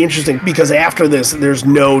very interesting because after this, there's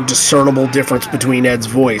no discernible difference between Ed's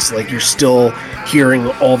voice. Like you're still hearing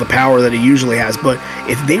all the power that he usually has. But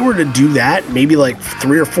if they were to do that, maybe like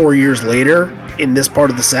 3 or 4 years later in this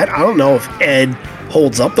part of the set, I don't know if Ed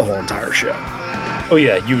holds up the whole entire show. Oh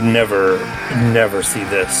yeah, you never see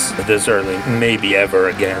this early, maybe ever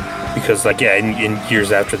again. Because like, yeah, in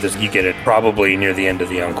years after this, you get it probably near the end of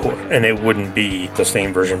the encore. And it wouldn't be the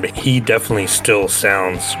same version, but he definitely still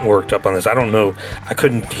sounds worked up on this. I don't know, I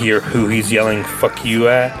couldn't hear who he's yelling fuck you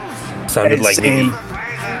at. Sounded like maybe,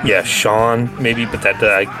 yeah, Sean, maybe, but that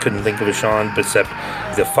I couldn't think of a Sean, but except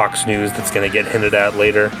the Fox News that's going to get hinted at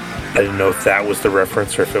later. I didn't know if that was the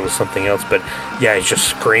reference or if it was something else, but yeah, he's just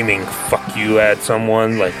screaming "fuck you" at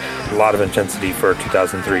someone, like a lot of intensity for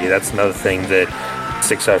 2003. That's another thing that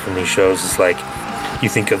sticks out from these shows is like you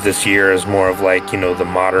think of this year as more of like, the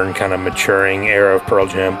modern kind of maturing era of Pearl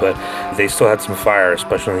Jam, but they still had some fire,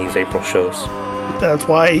 especially in these April shows. That's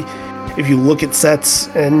why if you look at sets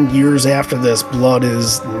and years after this, Blood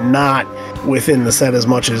is not within the set as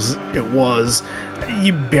much as it was.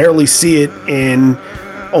 You barely see it in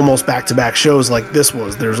almost back-to-back shows like this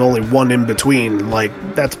was. There's only one in between. Like,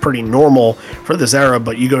 that's pretty normal for this era,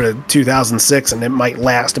 but you go to 2006 and it might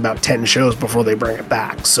last about 10 shows before they bring it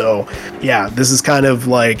back. So yeah, this is kind of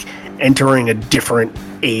like entering a different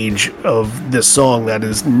age of this song that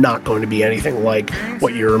is not going to be anything like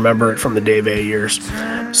what you remember it from the Dave A years.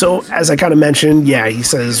 So as I kind of mentioned, yeah, he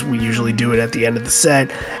says we usually do it at the end of the set,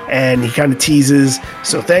 and he kind of teases,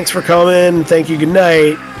 so thanks for coming, thank you, good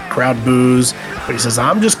night. Crowd boos, but he says,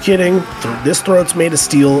 I'm just kidding. This throat's made of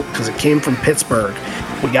steel because it came from Pittsburgh.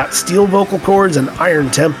 We got steel vocal cords and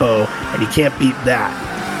iron tempo, and you can't beat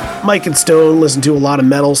that. Mike and Stone listen to a lot of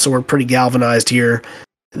metal, so we're pretty galvanized here.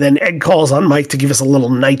 Then Ed calls on Mike to give us a little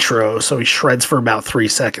nitro, so he shreds for about 3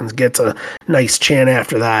 seconds, gets a nice chant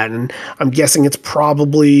after that, and I'm guessing it's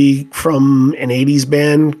probably from an 80s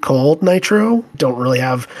band called Nitro. Don't really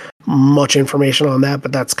have much information on that,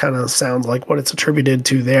 but that's kind of sounds like what it's attributed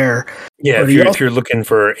to there. Yeah, if you're looking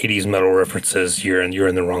for 80s metal references, you're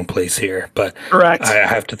in the wrong place here, but correct. I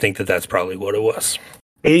have to think that that's probably what it was.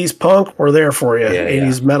 80s punk, we're there for you. Yeah,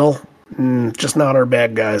 80s metal, just not our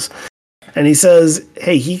bag, guys. And he says,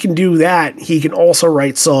 hey, he can do that. He can also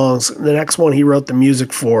write songs. The next one he wrote the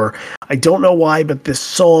music for. I don't know why, but this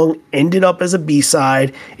song ended up as a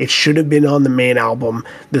B-side. It should have been on the main album.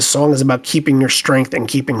 This song is about keeping your strength and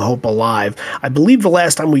keeping hope alive. I believe the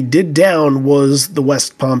last time we did Down was the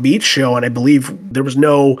West Palm Beach show, and I believe there was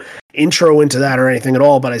no intro into that or anything at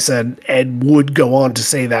all, but I said Ed would go on to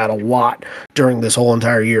say that a lot during this whole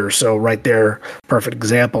entire year. So right there, perfect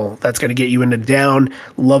example. That's going to get you into Down,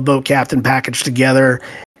 Love Boat Captain packaged together.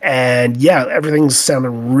 And yeah, everything's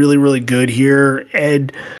sounding really, really good here.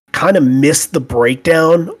 Ed kind of missed the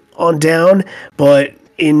breakdown on Down, but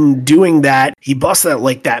in doing that, he busts that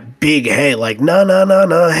like that big hey, like na na na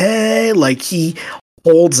na hey, like he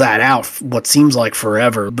holds that out what seems like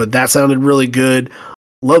forever, but that sounded really good.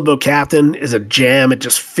 Love Boat Captain is a jam. It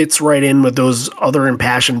just fits right in with those other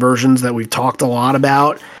impassioned versions that we've talked a lot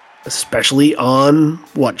about, especially on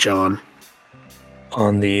what, John?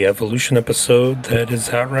 On the Evolution episode that is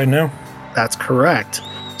out right now. That's correct.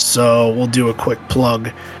 So we'll do a quick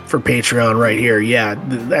plug for Patreon right here. Yeah,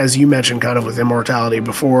 as you mentioned kind of with Immortality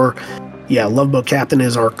before, yeah, Love Boat Captain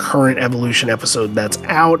is our current Evolution episode that's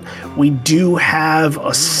out. We do have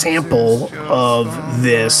a sample of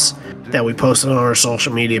this that we posted on our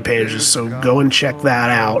social media pages, so go and check that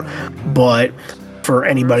out. But for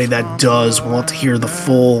anybody that does want to hear the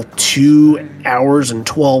full 2 hours and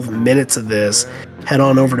 12 minutes of this, head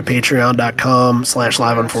on over to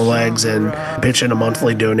patreon.com/liveonfourlegs and pitch in a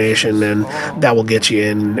monthly donation, and that will get you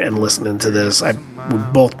in and listening to this. I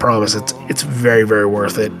would both promise it's very, very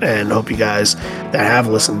worth it, and hope you guys that have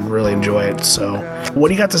listened really enjoy it. So what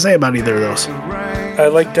do you got to say about either of those? I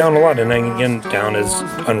like Down a lot, and again, Down is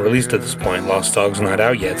unreleased at this point. Lost Dog's not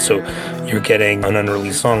out yet, so you're getting an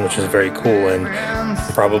unreleased song, which is very cool and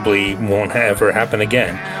probably won't ever happen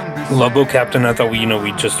again. Love Boat Captain, I thought we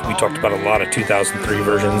talked about a lot of 2003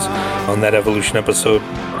 versions on that Evolution episode.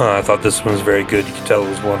 I thought this one was very good. You could tell it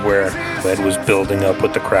was one where Ed was building up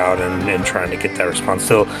with the crowd and trying to get that response.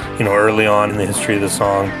 Still, early on in the history of the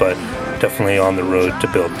song, but definitely on the road to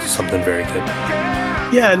build something very good.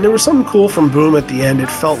 Yeah, and there was something cool from Boom at the end.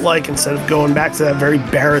 It felt like instead of going back to that very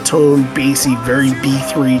baritone, bassy, very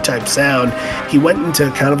B3 type sound, he went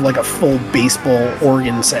into kind of like a full baseball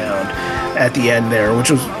organ sound at the end there,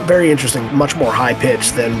 which was very interesting, much more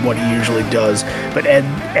high-pitched than what he usually does. But Ed,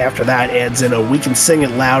 after that, adds in a "we can sing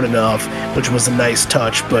it loud enough," which was a nice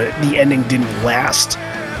touch, but the ending didn't last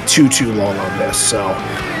too long on this, so...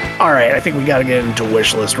 All right, I think we got to get into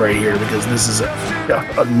wish list right here because this is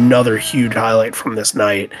another huge highlight from this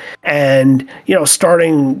night. And,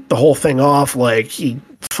 starting the whole thing off, like he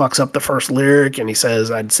fucks up the first lyric and he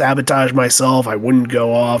says, I'd sabotage myself, I wouldn't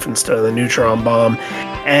go off instead of the neutron bomb.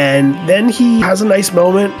 And then he has a nice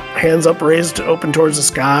moment, hands up raised open towards the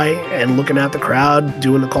sky and looking at the crowd,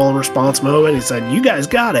 doing the call and response moment. He said, you guys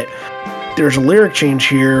got it. There's a lyric change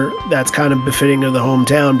here that's kind of befitting of the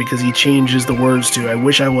hometown because he changes the words to, I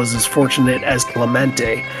wish I was as fortunate as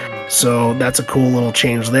Clemente. So that's a cool little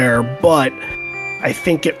change there. But I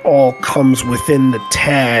think it all comes within the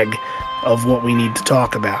tag of what we need to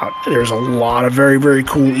talk about. There's a lot of very, very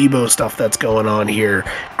cool Ebo stuff that's going on here.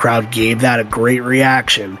 Crowd gave that a great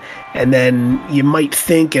reaction. And then you might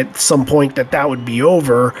think at some point that would be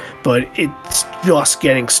over, but it's just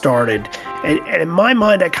getting started. And in my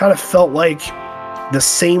mind, I kind of felt like the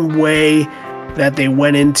same way that they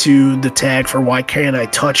went into the tag for Why Can't I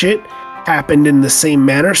Touch It happened in the same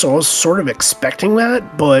manner. So I was sort of expecting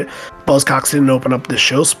that, but Buzzcocks didn't open up the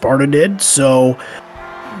show. Sparta did. So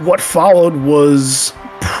what followed was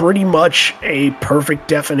pretty much a perfect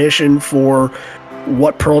definition for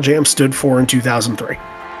what Pearl Jam stood for in 2003.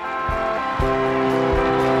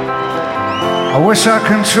 I wish I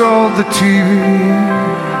controlled the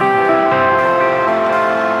TV.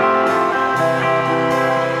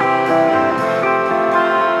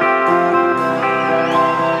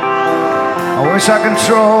 I wish I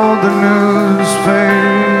controlled the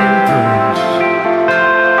newspapers.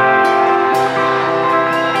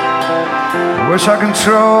 I wish I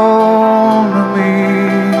controlled the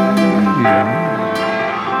media,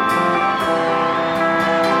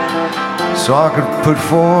 so I could put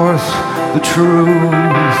forth the truth.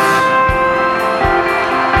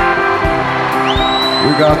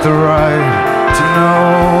 We got the right to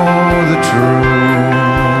know the truth.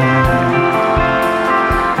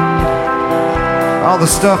 All the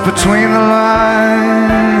stuff between the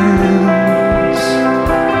lines.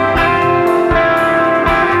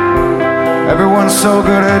 Everyone's so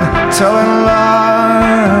good at telling lies.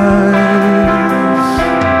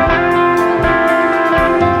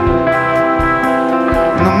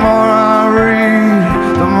 And the more I read,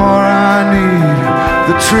 the more I need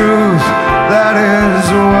the truth. That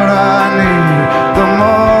is what I need. The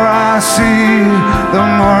more I see, the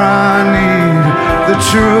more I need the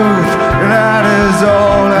truth. That is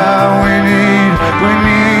all that we need. We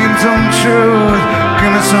need some truth.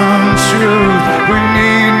 Give us some truth. We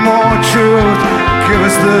need more truth. Give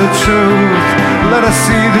us the truth. Let us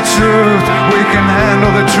see the truth. We can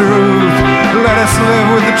handle the truth. Let us live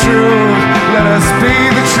with the truth. Let us be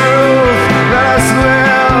the truth. Let us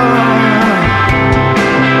live.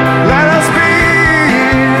 Let us be.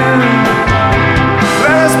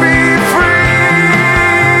 Let us be free.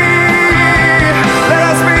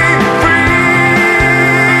 Let us be.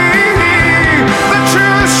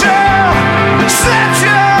 Set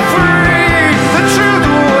you free. The truth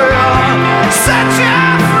will set you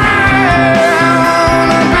free. I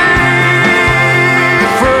wanna be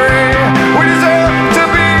free. We deserve to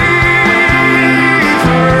be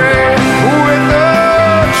free with the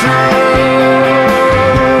truth.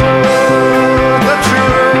 The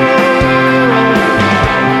truth.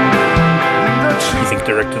 I think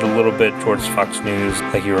directed a little bit towards Fox News,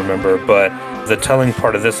 like you remember, but the telling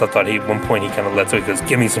part of this, I thought at one point he kind of lets it, he goes,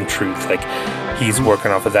 give me some truth. Like, he's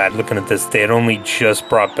working off of that. Looking at this, they had only just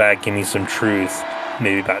brought back Give Me Some Truth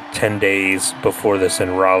maybe about 10 days before this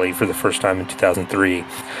in Raleigh for the first time in 2003.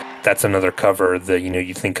 That's another cover that,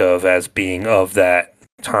 you think of as being of that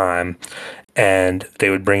time. And they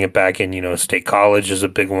would bring it back in, State College is a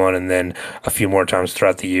big one, and then a few more times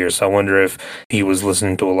throughout the year. So I wonder if he was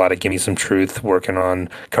listening to a lot of Give Me Some Truth, working on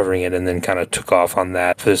covering it, and then kind of took off on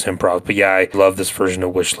that for this improv. But yeah, I love this version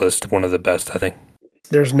of Wishlist, one of the best, I think.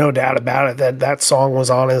 There's no doubt about it that song was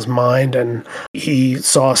on his mind, and he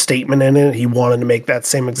saw a statement in it. He wanted to make that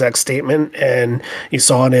same exact statement, and you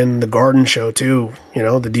saw it in the Garden Show too. The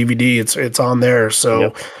DVD, it's on there. So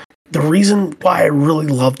yep. The reason why I really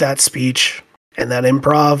love that speech and that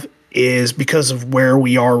improv is because of where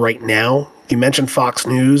we are right now. You mentioned Fox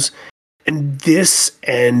News, and this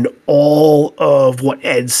and all of what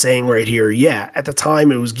Ed's saying right here. Yeah, at the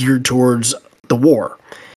time it was geared towards the war,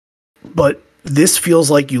 but this feels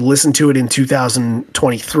like you listened to it in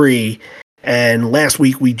 2023, and last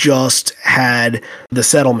week we just had the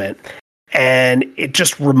settlement. And it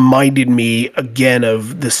just reminded me again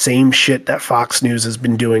of the same shit that Fox News has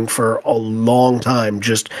been doing for a long time.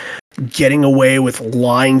 Just getting away with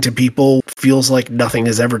lying to people. Feels like nothing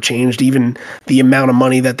has ever changed. Even the amount of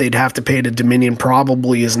money that they'd have to pay to Dominion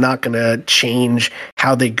probably is not going to change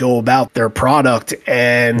how they go about their product.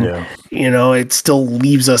 And, it still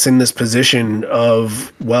leaves us in this position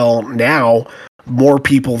of, well, now more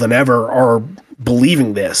people than ever are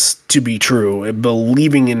believing this to be true,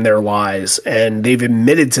 believing in their lies, and they've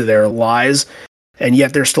admitted to their lies, and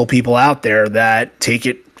yet there's still people out there that take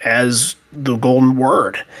it as the golden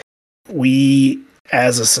word. We,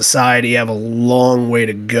 as a society, have a long way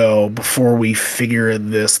to go before we figure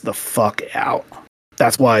this the fuck out.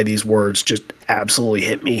 That's why these words just absolutely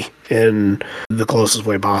hit me in the closest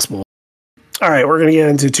way possible. All right, we're going to get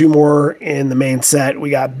into two more in the main set.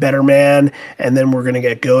 We got Better Man, and then we're going to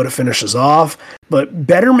get Go to finish us off. But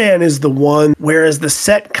Better Man is the one, whereas the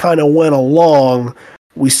set kind of went along,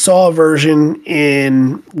 we saw a version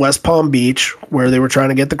in West Palm Beach where they were trying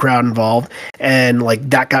to get the crowd involved, and like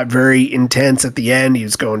that got very intense at the end. He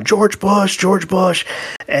was going, George Bush,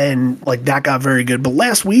 and like that got very good. But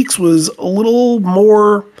last week's was a little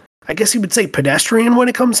more, I guess you would say, pedestrian when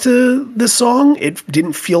it comes to this song. It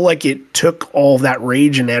didn't feel like it took all that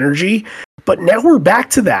rage and energy, but now we're back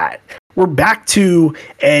to that. We're back to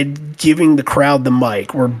Ed giving the crowd the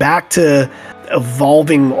mic. We're back to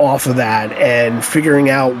evolving off of that and figuring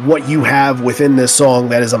out what you have within this song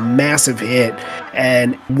that is a massive hit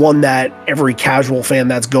and one that every casual fan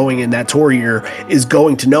that's going in that tour year is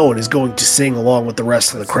going to know and is going to sing along with the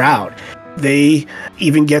rest of the crowd. They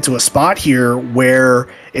even get to a spot here where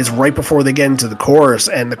it's right before they get into the chorus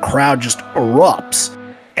and the crowd just erupts,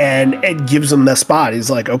 and Ed gives them the spot. He's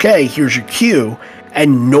like, okay, here's your cue,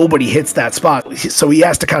 and nobody hits that spot. So he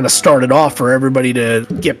has to kind of start it off for everybody to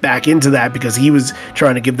get back into that because he was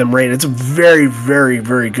trying to give them rain. It's a very, very,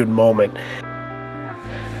 very good moment.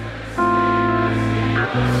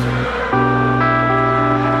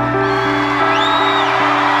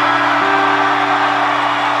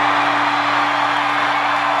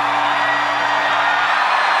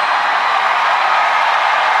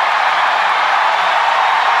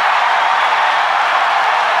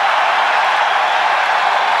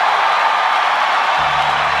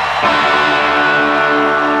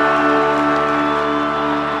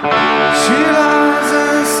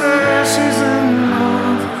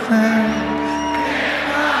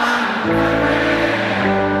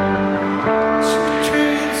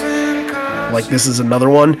 Like, this is another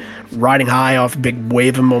one riding high off a big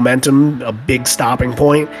wave of momentum, a big stopping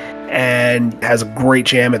point, and has a great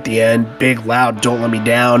jam at the end. Big, loud, Don't Let Me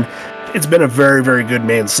Down. It's been a very, very good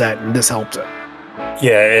main set, and this helped it.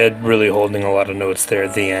 Yeah, Ed really holding a lot of notes there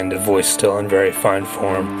at the end, a voice still in very fine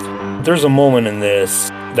form. There's a moment in this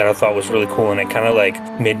that I thought was really cool, and it kind of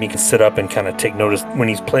like made me sit up and kind of take notice when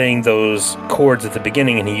he's playing those chords at the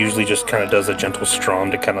beginning, and he usually just kind of does a gentle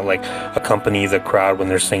strum to kind of like accompany the crowd when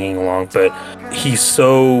they're singing along, but he's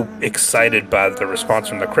so excited by the response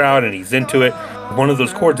from the crowd and he's into it. One of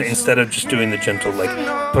those chords, instead of just doing the gentle like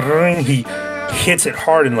brrring, he hits it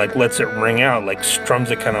hard and like lets it ring out, like strums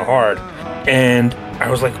it kind of hard. And I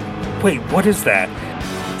was like, wait, what is that?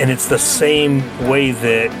 And it's the same way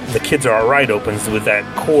that The Kids Are Alright opens with that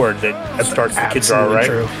chord that starts The Kids Are Alright.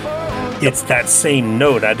 True. It's that same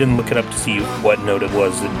note. I didn't look it up to see what note it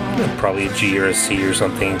was. Probably a G or a C or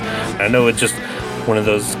something. I know it's just one of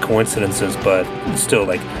those coincidences, but still,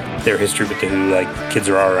 like, their history with The Who, like, Kids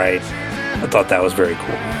Are Alright, I thought that was very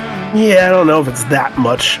cool. Yeah, I don't know if it's that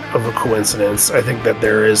much of a coincidence. I think that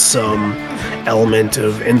there is some element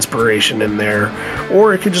of inspiration in there.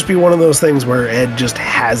 Or it could just be one of those things where Ed just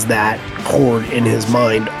has that chord in his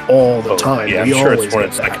mind all the time. Yeah, I'm sure it's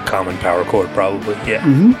like a common power chord, probably. Yeah.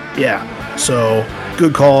 Mm-hmm. Yeah. So,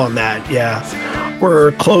 good call on that. Yeah.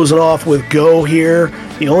 We're closing off with Go here.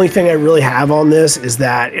 The only thing I really have on this is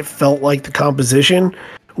that it felt like the composition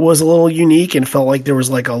was a little unique and felt like there was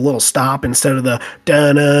like a little stop instead of the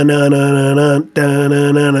da na na na na da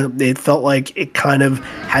na na na. It felt like it kind of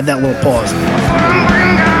had that little pause.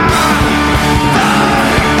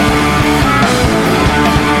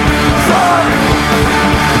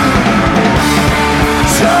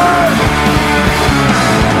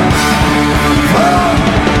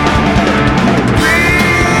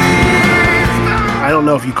 I don't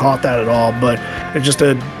know if you caught that at all, but it's just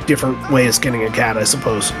a different way of skinning a cat, I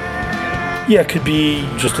suppose. Yeah, it could be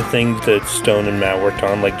just a thing that Stone and Matt worked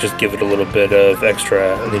on, like just give it a little bit of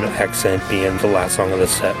extra, accent being the last song of the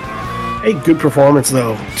set. Hey, good performance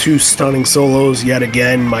though. 2 stunning solos yet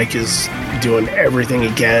again. Mike is doing everything he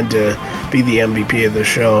can to be the MVP of the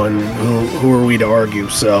show, and who are we to argue?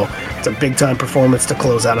 So it's a big time performance to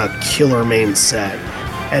close out a killer main set.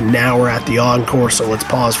 And now we're at the encore, so let's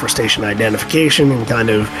pause for station identification and kind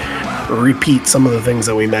of repeat some of the things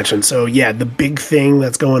that we mentioned. So yeah, the big thing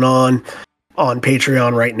that's going on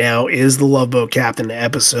Patreon right now is the Love Boat Captain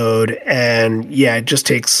episode. And yeah, it just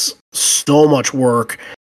takes so much work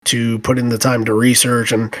to put in the time to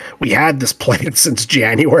research. And we had this planned since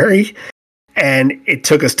January, and it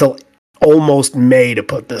took us till almost May to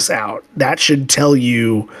put this out. That should tell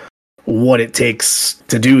you what it takes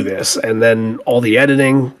to do this. And then all the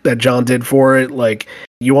editing that John did for it, like,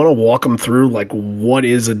 you want to walk them through, like, what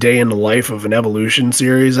is a day in the life of an Evolution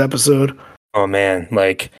series episode? Oh man,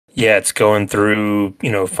 like, Yeah, it's going through,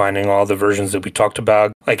 finding all the versions that we talked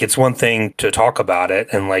about. Like, it's one thing to talk about it,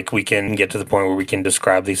 and like we can get to the point where we can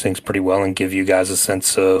describe these things pretty well and give you guys a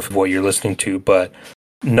sense of what you're listening to, but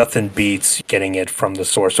nothing beats getting it from the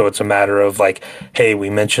source. So it's a matter of like, hey, we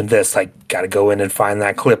mentioned this, like, got to go in and find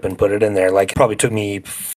that clip and put it in there. Like, it probably took me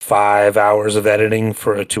 5 hours of editing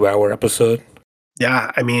for a 2-hour episode.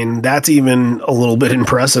 Yeah, I mean, that's even a little bit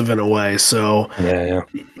impressive in a way. So, yeah.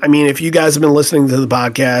 I mean, if you guys have been listening to the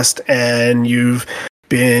podcast and you've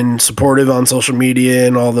been supportive on social media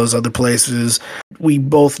and all those other places, we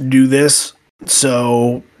both do this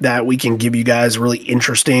so that we can give you guys really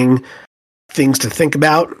interesting things to think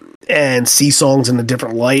about and see songs in a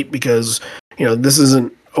different light, because, this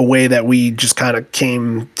isn't a way that we just kind of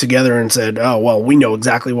came together and said, oh, well, we know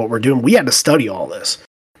exactly what we're doing. We had to study all this.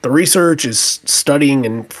 The research is studying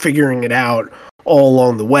and figuring it out all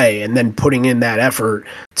along the way, and then putting in that effort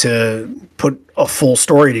to put a full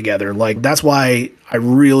story together. Like, that's why I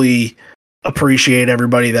really appreciate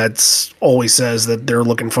everybody that's always says that they're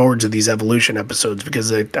looking forward to these Evolution episodes,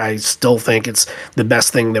 because I still think it's the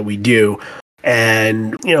best thing that we do.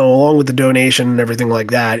 And, along with the donation and everything like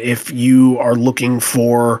that, if you are looking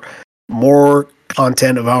for more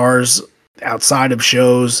content of ours outside of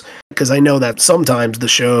shows, because I know that sometimes the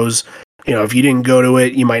shows, if you didn't go to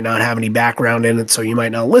it, you might not have any background in it, so you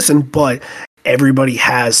might not listen, but everybody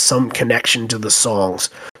has some connection to the songs.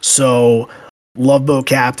 So Love Boat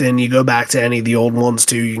Captain, you go back to any of the old ones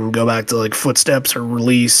too. You can go back to like Footsteps or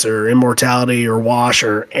Release or Immortality or Wash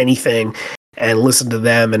or anything and listen to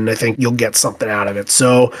them, and I think you'll get something out of it.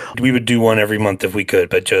 So we would do one every month if we could,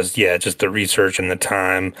 but just the research and the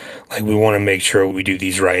time, like, we want to make sure we do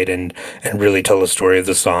these right and really tell the story of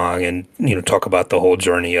the song and, talk about the whole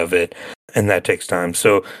journey of it. And that takes time.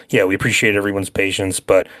 So yeah, we appreciate everyone's patience,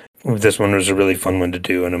 but this one was a really fun one to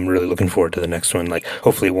do, and I'm really looking forward to the next one. Like,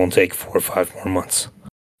 hopefully it won't take 4 or 5 more months.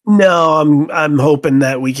 No, I'm hoping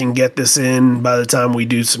that we can get this in by the time we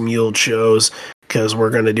do some Yield shows, because we're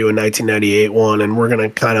going to do a 1998 one, and we're going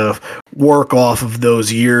to kind of work off of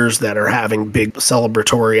those years that are having big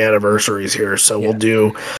celebratory anniversaries here. So we'll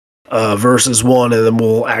do Versus one, and then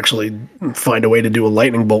we'll actually find a way to do a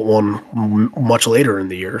Lightning Bolt one much later in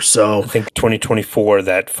the year. So I think 2024,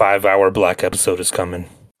 that 5-hour Black episode is coming.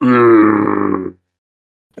 I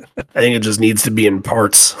think it just needs to be in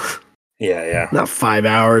parts. Yeah. Not 5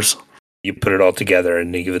 hours. You put it all together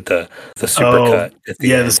and you give it the super cut.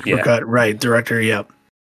 The super cut, right. Director, yep.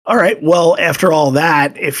 All right. Well, after all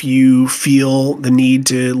that, if you feel the need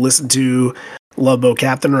to listen to Love Boat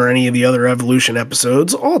Captain or any of the other Evolution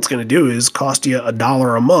episodes, all it's going to do is cost you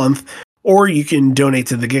 $1 a month, or you can donate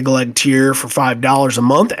to the Giggle Egg tier for $5 a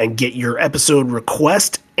month and get your episode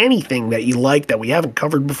request. Anything that you like that we haven't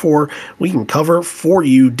covered before, we can cover for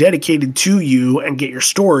you, dedicated to you, and get your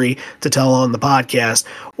story to tell on the podcast.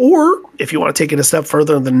 Or if you want to take it a step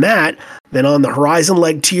further than that, then on the Horizon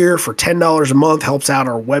Leg tier for $10 a month helps out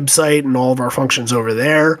our website and all of our functions over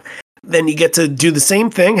there. Then you get to do the same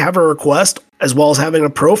thing, have a request, as well as having a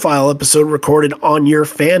profile episode recorded on your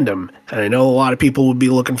fandom. And I know a lot of people would be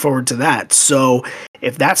looking forward to that. So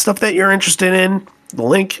if that's stuff that you're interested in, the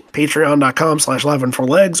link, patreon.com/live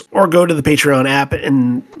on4legs, or go to the Patreon app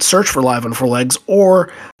and search for Live on 4 Legs, or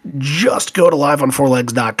just go to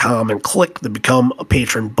liveon4legs.com and click the Become a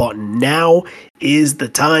Patron button. Now is the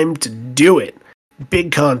time to do it.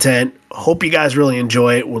 Big content. Hope you guys really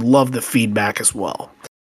enjoy it. Would love the feedback as well.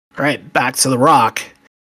 All right, back to The Rock.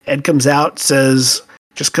 Ed comes out, says,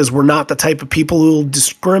 just because we're not the type of people who'll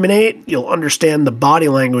discriminate, you'll understand the body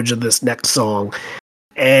language of this next song.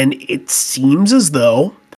 And it seems as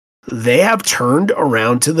though they have turned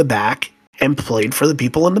around to the back and played for the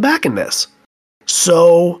people in the back in this.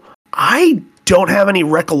 So I don't have any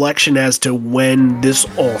recollection as to when this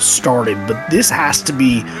all started, but this has to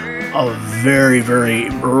be a very, very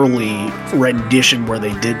early rendition where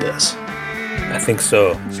they did this. I think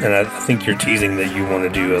so. And I think you're teasing that you want to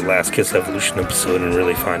do a Last Kiss Evolution episode and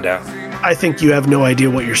really find out. I think you have no idea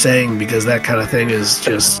what you're saying, because that kind of thing is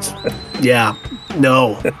just,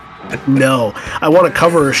 no. I want to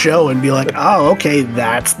cover a show and be like, oh, okay,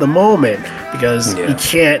 that's the moment, because you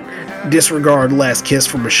can't disregard Last Kiss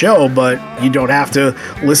from a show, but you don't have to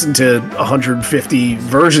listen to 150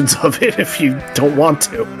 versions of it if you don't want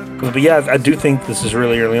to. But yeah, I do think this is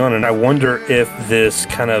really early on, and I wonder if this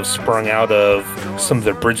kind of sprung out of some of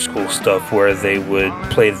the bridge school stuff where they would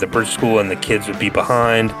play the bridge school and the kids would be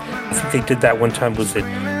behind. I think they did that one time, was it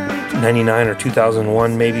 99 or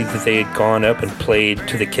 2001 maybe, that they had gone up and played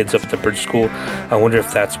to the kids up at the bridge school. I wonder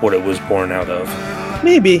if that's what it was born out of.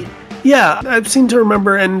 Maybe. Yeah, I seem to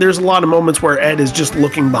remember, and there's a lot of moments where Ed is just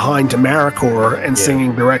looking behind to Maricore and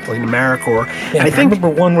singing directly to Maricore. Yeah, I remember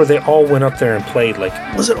one where they all went up there and played, like...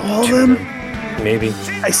 Was it all of them? Maybe.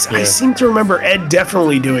 I seem to remember Ed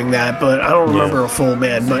definitely doing that, but I don't remember a full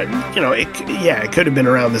band. But, it could have been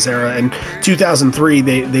around this era. And 2003,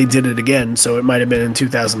 they did it again, so it might have been in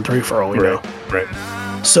 2003 for all we know. Right.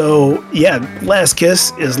 So, yeah, Last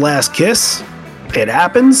Kiss is Last Kiss. It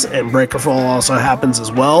happens, and Breaker Fall also happens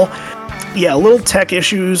as well. Yeah, little tech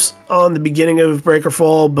issues on the beginning of Breaker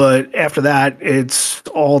Fall, but after that, it's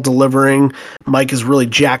all delivering. Mike is really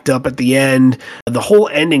jacked up at the end. The whole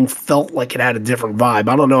ending felt like it had a different vibe.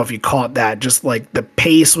 I don't know if you caught that. Just like the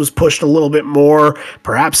pace was pushed a little bit more.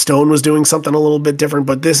 Perhaps Stone was doing something a little bit different,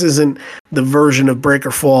 but this isn't the version of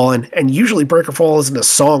Breaker Fall. And usually Breaker Fall isn't a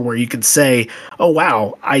song where you could say, oh,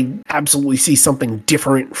 wow, I absolutely see something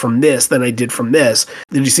different from this than I did from this.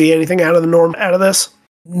 Did you see anything out of the norm out of this?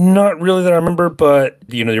 Not really that I remember, but,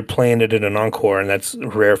 you're playing it at an encore, and that's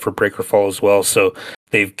rare for Breaker Fall as well. So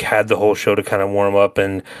they've had the whole show to kind of warm up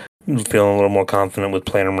and feeling a little more confident with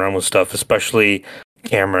playing around with stuff, especially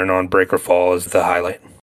Cameron on Breaker Fall is the highlight.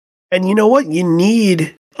 And you know what? You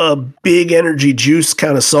need a big energy juice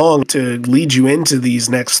kind of song to lead you into these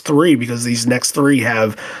next three, because these next three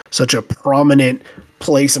have such a prominent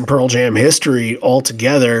place in Pearl Jam history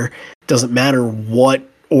altogether. Doesn't matter what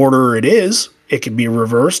order it is. It could be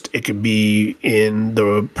reversed, it could be in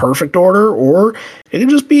the perfect order, or it could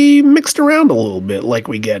just be mixed around a little bit like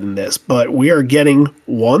we get in this. But we are getting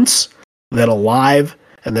Once, then Alive,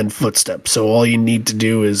 and then Footsteps. So all you need to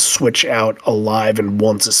do is switch out Alive and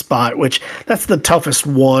Once a spot, which that's the toughest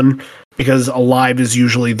one, because Alive is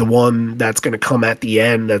usually the one that's going to come at the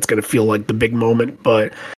end, that's going to feel like the big moment.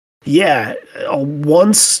 But yeah,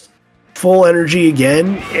 Once... full energy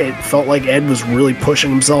again. It felt like Ed was really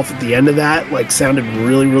pushing himself at the end of that, like sounded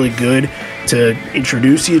really, really good to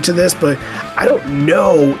introduce you to this, but I don't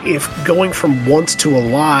know if going from Once to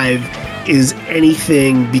Alive is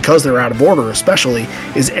anything, because they're out of order especially,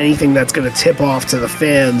 is anything that's going to tip off to the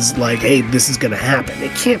fans like, hey, this is going to happen.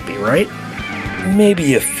 It can't be, right?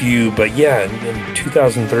 Maybe a few, but yeah, in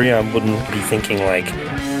 2003 I wouldn't be thinking like,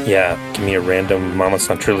 yeah, give me a random Mama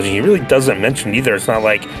Son trilogy. He really doesn't mention either. It's not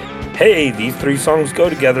like, hey, these three songs go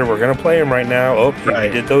together, we're going to play them right now. Oh, we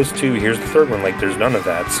did those two, here's the third one. Like, there's none of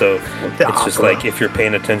that. So it's just like, if you're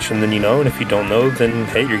paying attention, then you know, and if you don't know, then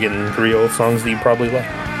hey, you're getting three old songs that you probably like.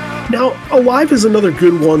 Now, Alive is another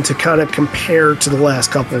good one to kind of compare to the last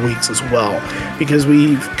couple of weeks as well, because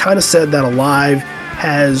we've kind of said that Alive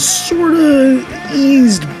has sort of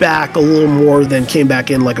eased back a little more than came back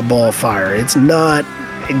in like a ball of fire. It's not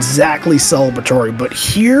exactly celebratory, but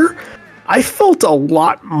here I felt a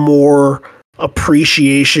lot more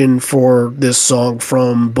appreciation for this song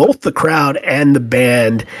from both the crowd and the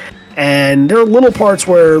band. And there are little parts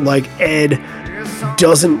where like Ed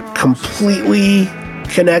doesn't completely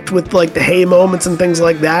connect with like the hey moments and things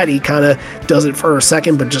like that. He kind of does it for a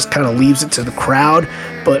second, but just kind of leaves it to the crowd.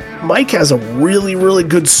 But Mike has a really, really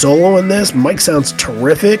good solo in this. Mike sounds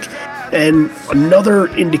terrific. And another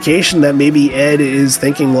indication that maybe Ed is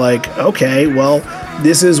thinking like, okay, well,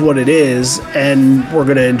 this is what it is, and we're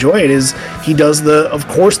going to enjoy it, is he does the, of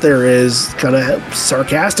course there is, kind of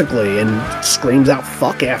sarcastically, and screams out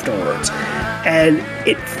fuck afterwards. And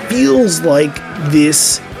it feels like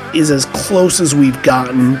this is as close as we've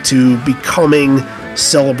gotten to becoming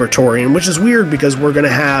celebratory, and which is weird because we're going to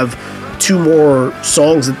have two more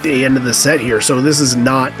songs at the end of the set here, so this is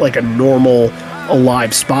not like a normal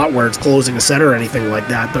Alive spot where it's closing a set or anything like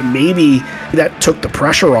that, but maybe that took the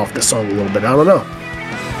pressure off the song a little bit. I don't know.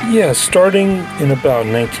 Yeah, starting in about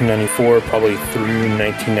 1994, probably through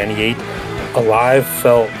 1998, Alive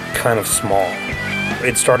felt kind of small.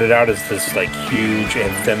 It started out as this like huge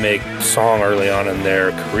anthemic song early on in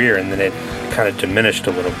their career, and then it kind of diminished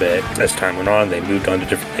a little bit as time went on. They moved on to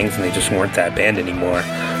different things, and they just weren't that band anymore.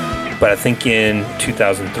 But I think in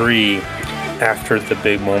 2003, after the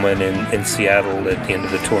big moment in Seattle at the end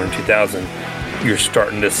of the tour in 2000, you're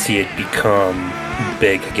starting to see it become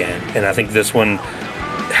big again. And I think this one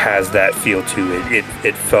has that feel to it.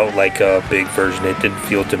 It felt like a big version. It didn't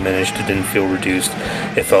feel diminished. It didn't feel reduced.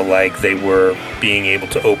 It felt like they were being able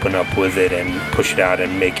to open up with it and push it out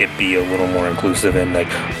and make it be a little more inclusive and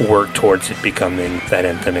like work towards it becoming that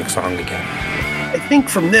anthemic song again. I think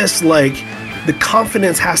from this, like, the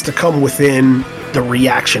confidence has to come within the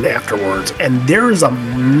reaction afterwards, and there is a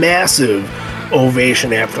massive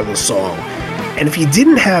ovation after the song. And if you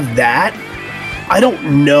didn't have that, I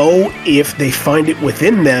don't know if they find it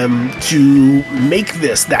within them to make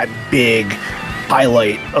this that big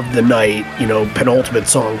highlight of the night, penultimate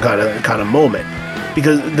song kind of moment.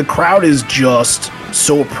 because the crowd is just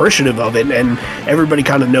so appreciative of it, and everybody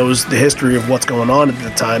kind of knows the history of what's going on at the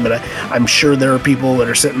time. And I'm sure there are people that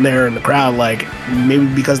are sitting there in the crowd, like, maybe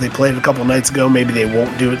because they played a couple nights ago, maybe they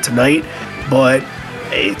won't do it tonight, but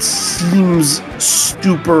it seems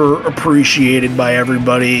super appreciated by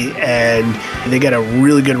everybody, and they get a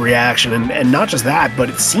really good reaction. And not just that, but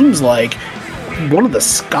it seems like one of the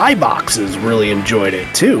skyboxes really enjoyed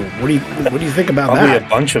it too. What do you think about Probably that? Probably a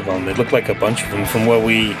bunch of them. It looked like a bunch of them. From what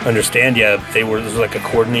we understand, it was like a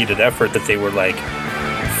coordinated effort that they were like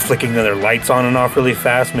flicking their lights on and off really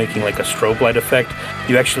fast, making like a strobe light effect.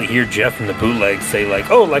 You actually hear Jeff in the bootleg say like,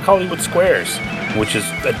 "Oh, like Hollywood Squares," which is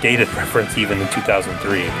a dated reference even in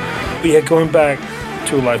 2003. But yeah, going back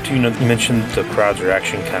to Alive 2, you mentioned the crowd's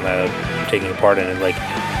reaction kind of taking a part in it. Like,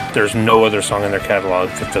 there's no other song in their catalog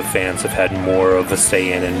that the fans have had more of a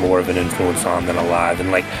say in and more of an influence on than Alive.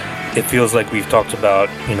 And like, it feels like we've talked about,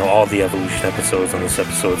 all the Evolution episodes on this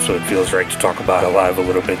episode, so it feels right to talk about Alive a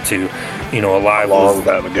little bit too. Alive was long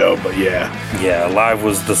time ago, but yeah. Yeah, Alive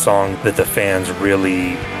was the song that the fans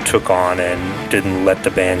really took on and didn't let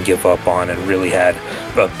the band give up on, and really had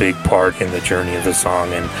a big part in the journey of the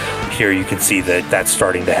song. And here you can see that that's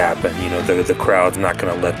starting to happen. The crowd's not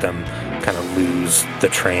going to let them kind of lose the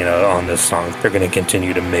train on this song. They're going to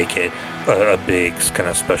continue to make it a big kind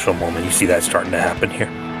of special moment. You see that starting to happen here.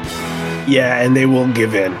 Yeah, and they will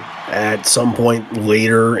give in at some point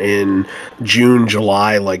later in June,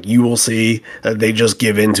 July. Like, you will see that they just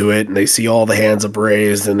give into it, and they see all the hands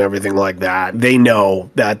upraised and everything like that. They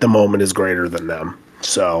know that the moment is greater than them.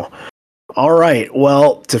 So, all right.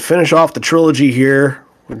 Well, to finish off the trilogy here,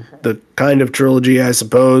 the kind of trilogy, I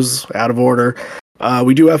suppose, out of order,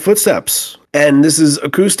 we do have Footsteps. And this is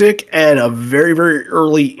acoustic and a very, very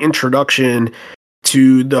early introduction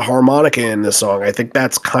to the harmonica in this song. I think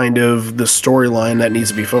that's kind of the storyline that needs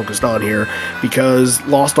to be focused on here, because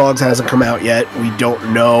Lost Dogs hasn't come out yet. We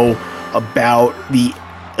don't know about the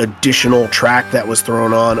additional track that was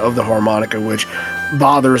thrown on of the harmonica, which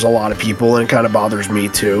bothers a lot of people, and it kind of bothers me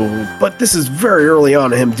too. But this is very early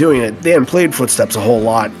on in him doing it. They hadn't played Footsteps a whole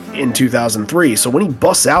lot in 2003, so when he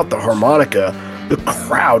busts out the harmonica, the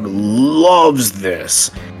crowd loves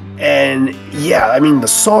this. And yeah, I mean, the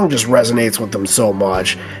song just resonates with them so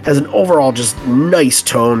much. Has an overall just nice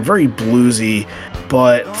tone, very bluesy,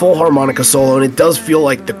 but full harmonica solo. And it does feel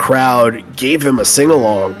like the crowd gave him a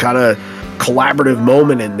sing-along, kind of collaborative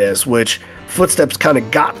moment in this, which Footsteps kind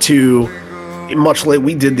of got to much like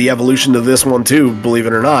we did the evolution of this one too, believe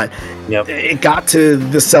it or not. Yep. It got to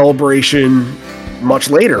the celebration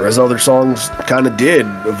much later, as other songs kind of did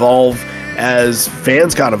evolve as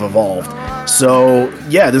fans kind of evolved. So,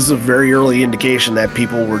 yeah, this is a very early indication that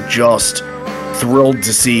people were just thrilled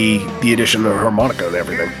to see the addition of harmonica and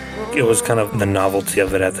everything. It was kind of the novelty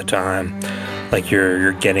of it at the time. Like,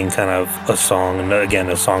 you're getting kind of a song, and again,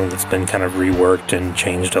 a song that's been kind of reworked and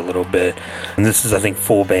changed a little bit. And this is, I think,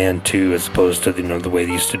 full band too, as opposed to, the way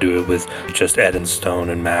they used to do it with just Ed and Stone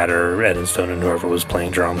and Matt, or Ed and Stone and whoever was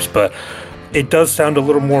playing drums. But it does sound a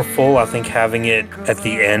little more full. I think having it at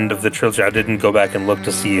the end of the trilogy, I didn't go back and look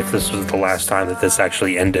to see if this was the last time that this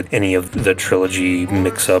actually ended any of the trilogy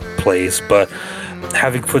mix-up plays, but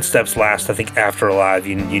having Footsteps last, I think after Alive,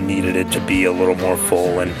 you needed it to be a little more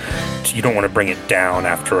full, and you don't want to bring it down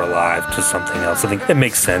after Alive to something else. I think it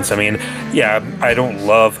makes sense. I mean, yeah, I don't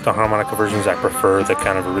love the harmonica versions. I prefer the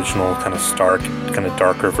kind of original, kind of stark, kind of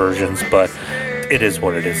darker versions, but it is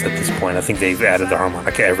what it is at this point. I think they've added the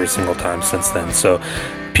harmonica every single time since then. So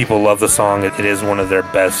people love the song. It is one of their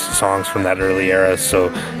best songs from that early era. So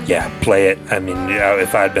yeah, play it. I mean,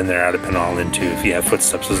 if I'd been there, I'd have been all into it. Yeah,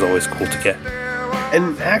 Footsteps is always cool to get.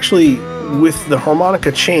 And actually, with the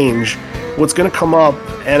harmonica change, what's going to come up,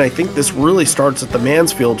 and I think this really starts at the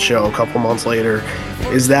Mansfield show a couple months later,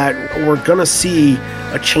 is that we're going to see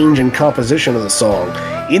a change in composition of the song.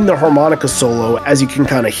 In the harmonica solo, as you can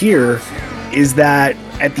kind of hear, is that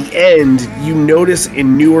at the end, you notice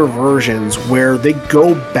in newer versions where they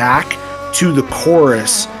go back to the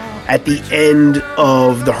chorus at the end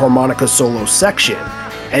of the harmonica solo section.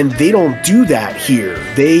 And they don't do that here.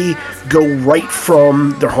 They go right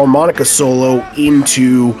from the harmonica solo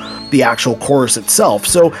into the actual chorus itself.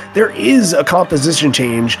 So there is a composition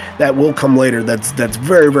change that will come later that's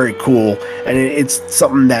very, very cool. And it's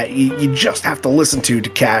something that you just have to listen to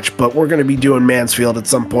catch. But we're going to be doing Mansfield at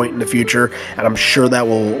some point in the future, and I'm sure that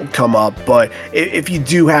will come up. But if you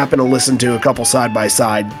do happen to listen to a couple side by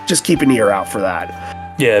side, just keep an ear out for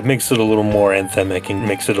that. Yeah, it makes it a little more anthemic and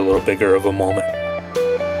makes it a little bigger of a moment.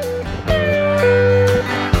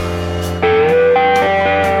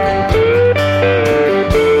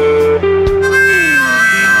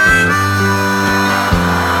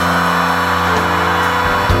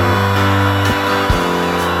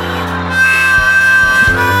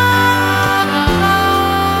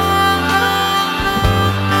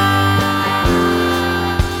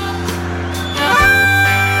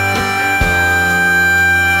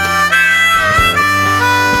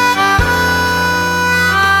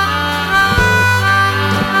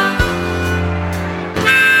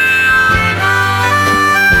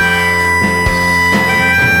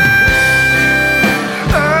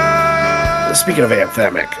 speaking of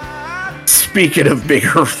anthemic, speaking of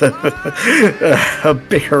bigger, a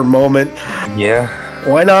bigger moment. Yeah.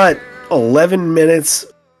 Why not 11 minutes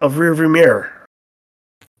of Rearview Mirror?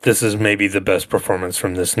 This is maybe the best performance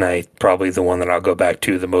from this night. Probably the one that I'll go back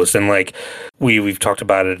to the most. And like we've talked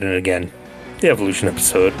about it, and again, the Evolution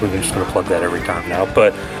episode, we're just going to plug that every time now.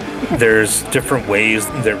 But there's different ways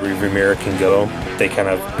that Rearview Mirror can go. They kind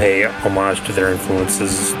of pay homage to their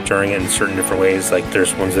influences during it in certain different ways. Like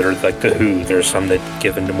there's ones that are like The Who. There's some that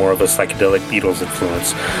give into more of a psychedelic Beatles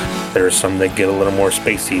influence. There's some that get a little more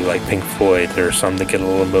spacey, like Pink Floyd. There's some that get a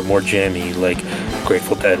little bit more jammy, like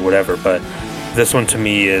Grateful Dead, whatever. But this one to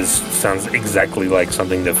me sounds exactly like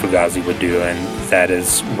something that Fugazi would do, and that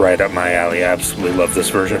is right up my alley. I absolutely love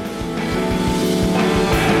this version.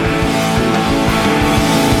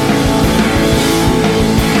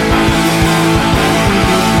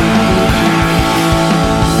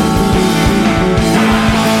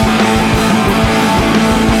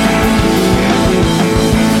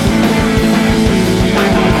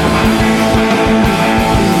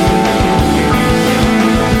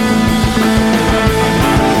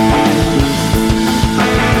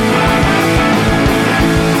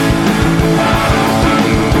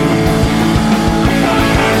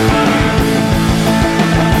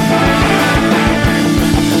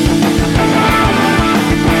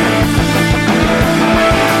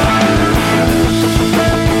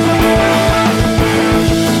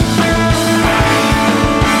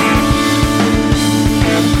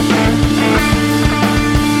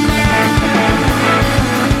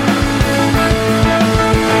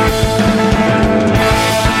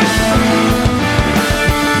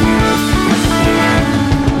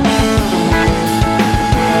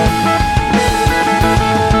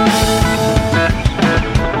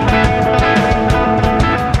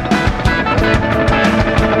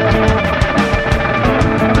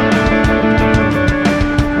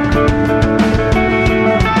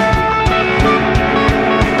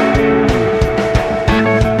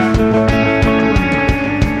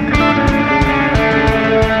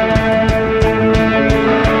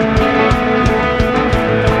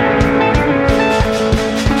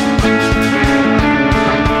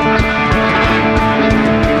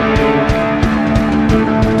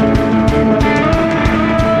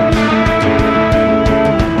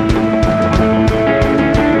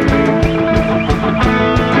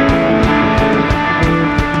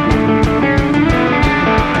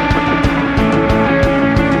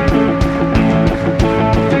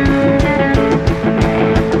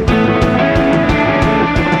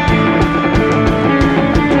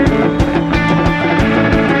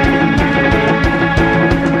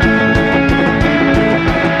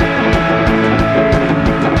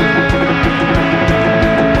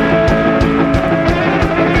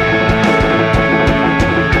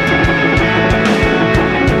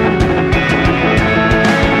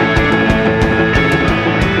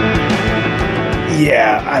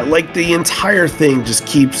 Like the entire thing just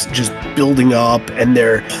keeps just building up, and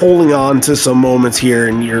they're holding on to some moments here,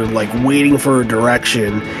 and you're like waiting for a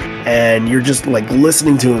direction, and you're just like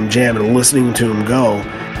listening to him jam and listening to him go.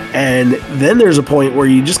 And then there's a point where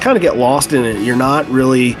you just kind of get lost in it. You're not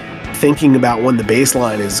really thinking about when the bass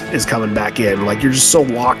line is coming back in. Like you're just so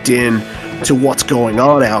locked in to what's going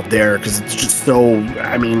on out there, because it's just so,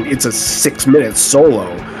 I mean, it's a 6-minute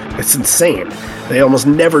solo. It's insane. They almost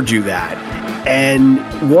never do that. And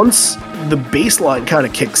once the bass line kind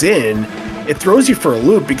of kicks in, it throws you for a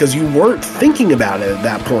loop, because you weren't thinking about it at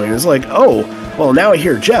that point. It's like, oh, well, now I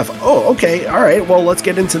hear Jeff. Oh, okay, all right, well, let's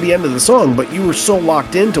get into the end of the song. But you were so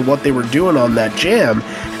locked into what they were doing on that jam,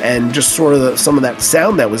 and just sort of some of that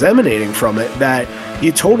sound that was emanating from it, that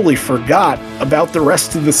you totally forgot about the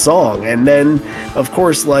rest of the song. And then, of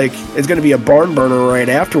course, like, it's going to be a barn burner right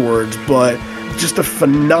afterwards, but just a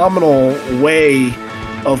phenomenal way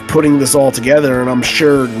of putting this all together, and I'm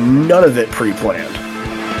sure none of it pre-planned.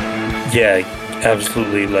 Yeah,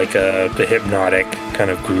 absolutely, like the hypnotic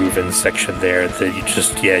kind of groove and section there that you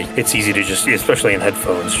just, yeah, it's easy to just, especially in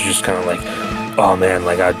headphones, you're just kind of like, oh man,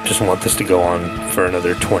 like I just want this to go on for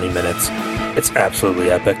another 20 minutes. It's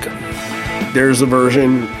absolutely epic. There's a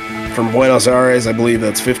version from Buenos Aires, I believe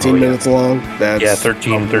that's 15 minutes long. That's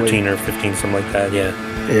 13 or 15, something like that, yeah.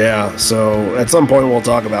 Yeah, so at some point we'll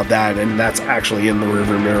talk about that, and that's actually in the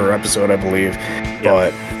Rearview Mirror episode, I believe. Yep.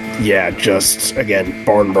 But yeah, just, again,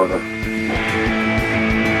 barn burner.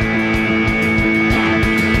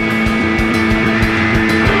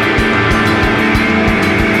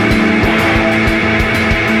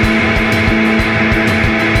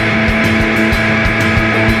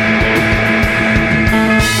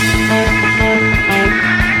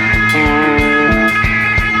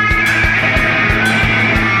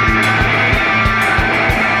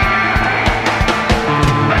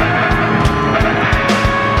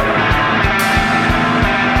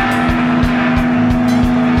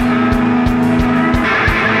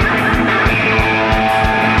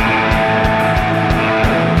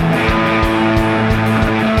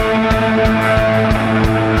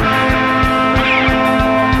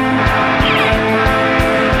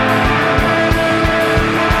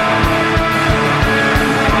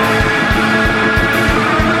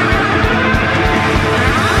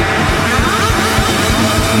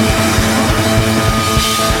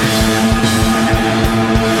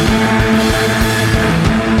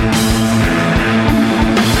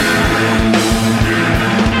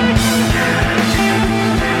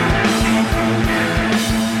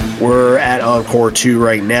 Encore 2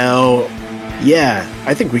 right now. Yeah,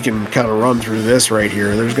 I think we can kind of run through this right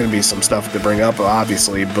here. There's going to be some stuff to bring up,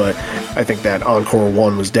 obviously, but I think that Encore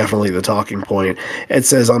 1 was definitely the talking point. It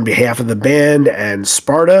says, on behalf of the band and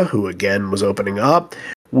Sparta, who again was opening up,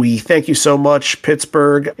 we thank you so much,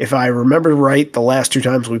 Pittsburgh. If I remember right, the last 2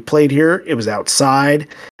 times we played here, it was outside,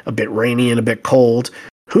 a bit rainy and a bit cold.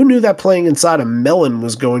 Who knew that playing inside a melon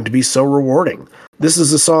was going to be so rewarding? This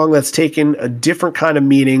is a song that's taken a different kind of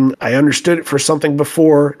meaning. I understood it for something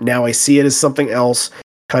before. Now I see it as something else,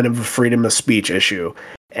 kind of a freedom of speech issue.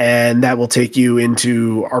 And that will take you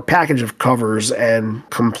into our package of covers, and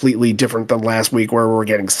completely different than last week where we're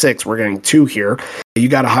getting 6. We're getting 2 here. You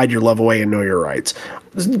Gotta Hide Your Love Away and Know Your Rights.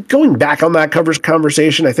 Going back on that covers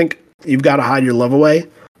conversation, I think You've Gotta Hide Your Love Away,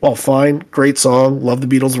 well, fine, great song, love the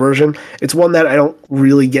Beatles version. It's one that I don't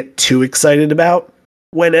really get too excited about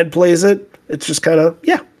when Ed plays it. It's just kind of,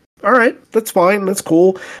 yeah, all right, that's fine, that's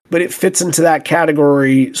cool. But it fits into that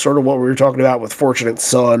category, sort of what we were talking about with Fortunate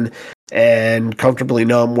Son and Comfortably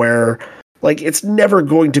Numb, where, like, it's never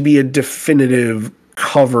going to be a definitive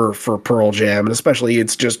cover for Pearl Jam, and especially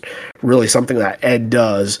it's just really something that Ed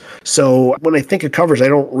does. So when I think of covers, I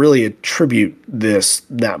don't really attribute this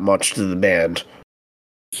that much to the band.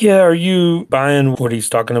 Yeah, are you buying what he's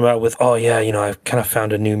talking about with, oh yeah, I've kind of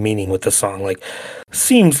found a new meaning with the song? Like,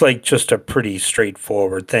 seems like just a pretty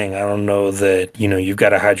straightforward thing. I don't know that, You've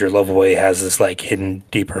Gotta Hide Your Love Away has this like hidden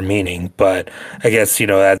deeper meaning, but I guess,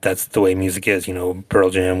 that's the way music is. Pearl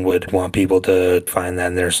Jam would want people to find that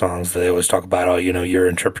in their songs. They always talk about, oh, your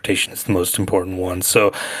interpretation is the most important one.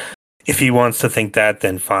 So if he wants to think that,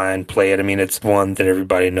 then fine, play it. I mean, it's one that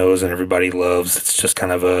everybody knows and everybody loves. It's just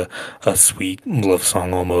kind of a sweet love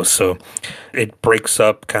song almost. So it breaks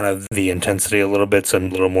up kind of the intensity a little bit. It's a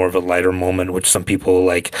little more of a lighter moment, which some people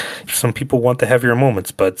like. Some people want the heavier moments,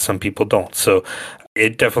 but some people don't. So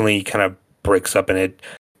it definitely kind of breaks up, and it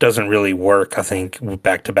doesn't really work, I think,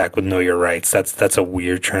 back to back with Know Your Rights. That's a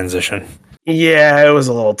weird transition. Yeah, it was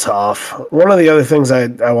a little tough. One of the other things I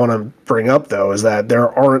want to bring up, though, is that there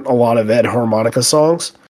aren't a lot of Ed harmonica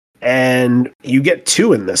songs, and you get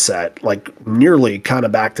 2 in this set, like nearly kind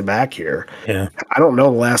of back to back here. Yeah. I don't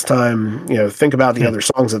know the last time, think about the other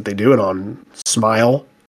songs that they do it on. Smile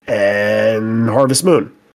and Harvest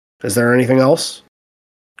Moon. Is there anything else?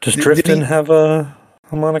 Does Driftin' have a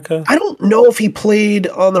harmonica? I don't know if he played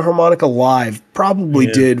on the harmonica live. Probably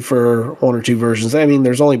did for 1 or 2 versions. I mean,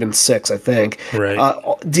 there's only been 6, I think. Right.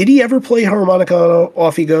 Did he ever play harmonica on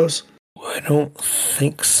Off He Goes? I don't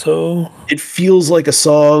think so. It feels like a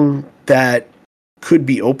song that could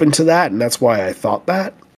be open to that, and that's why I thought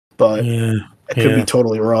that. But I could be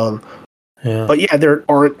totally wrong. Yeah. But yeah, there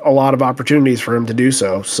aren't a lot of opportunities for him to do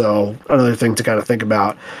so. So another thing to kind of think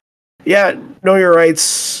about. Yeah, Know Your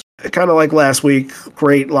Rights, kind of like last week,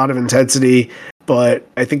 great, a lot of intensity, but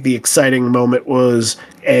I think the exciting moment was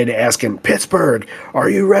Ed asking, Pittsburgh, are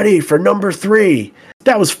you ready for number 3?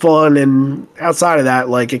 That was fun, and outside of that,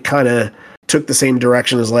 like, it kind of took the same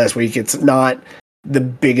direction as last week. It's not the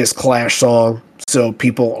biggest Clash song, so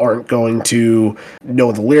people aren't going to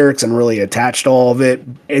know the lyrics and really attach to all of it.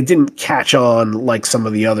 It didn't catch on like some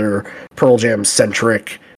of the other Pearl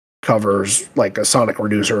Jam-centric covers, like a Sonic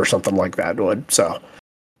Reducer or something like that would, so...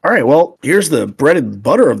 All right, well, here's the bread and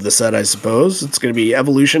butter of the set, I suppose. It's going to be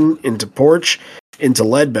Evolution into Porch into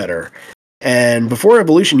Ledbetter. And before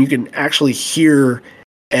Evolution, you can actually hear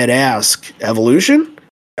Ed ask, Evolution?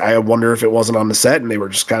 I wonder if it wasn't on the set and they were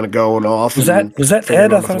just kind of going off. Was that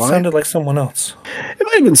Ed? I thought it sounded like someone else. It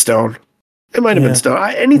might have been Stone. Been Stone.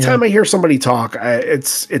 Anytime I hear somebody talk,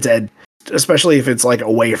 it's Ed, especially if it's like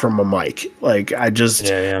away from a mic. Like, I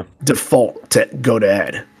just default to go to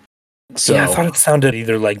Ed. So, yeah, I thought it sounded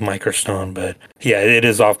either like Mike or Stone, but yeah, it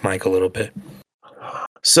is off mic a little bit.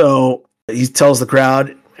 So he tells the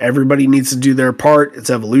crowd, everybody needs to do their part. It's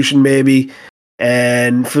Evolution, baby.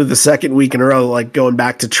 And for the second week in a row, like going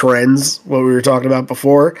back to trends, what we were talking about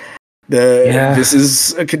before, this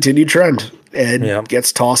is a continued trend. And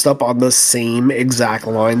gets tossed up on the same exact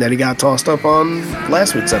line that he got tossed up on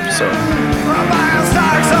last week's episode.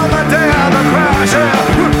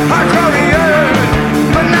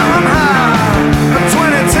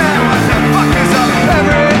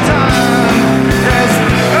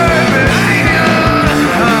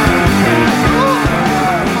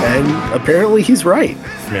 Apparently he's right.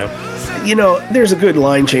 Yep. There's a good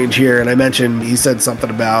line change here, and I mentioned he said something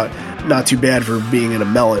about not too bad for being in a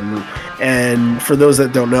melon. And for those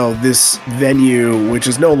that don't know, this venue, which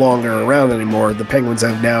is no longer around anymore, the Penguins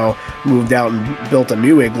have now moved out and built a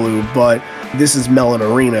new igloo, but This is Mellon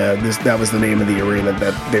Arena. That was the name of the arena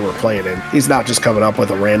that they were playing in. He's not just coming up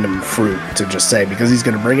with a random fruit to just say, because he's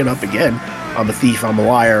going to bring it up again. I'm a thief, I'm a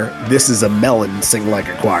liar. This is a melon, sing like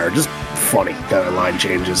a choir. Just funny kind of line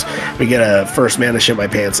changes. We get a first man to shit my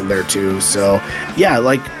pants in there too. So yeah,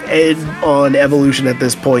 like Ed on Evolution at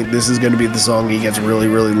this point, this is going to be the song he gets really,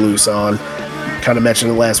 really loose on. Kind of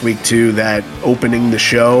mentioned it last week too, that opening the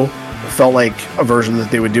show felt like a version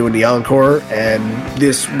that they would do in the encore, and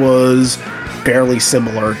this was fairly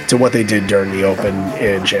similar to what they did during the Open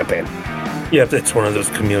in Champaign. Yeah, it's one of those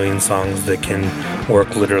chameleon songs that can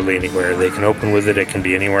work literally anywhere. They can open with it. It can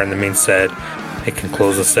be anywhere in the main set. It can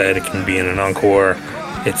close a set. It can be in an encore.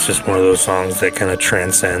 It's just one of those songs that kind of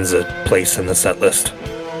transcends a place in the set list.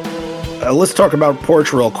 Let's talk about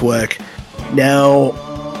Porch real quick. Now,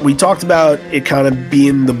 we talked about it kind of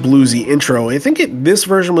being the bluesy intro. I think this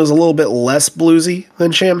version was a little bit less bluesy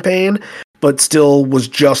than Champaign, but still was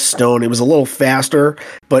just Stone. It was a little faster,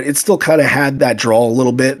 but it still kind of had that draw a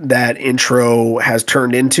little bit that intro has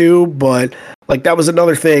turned into. But like that was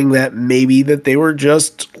another thing that maybe that they were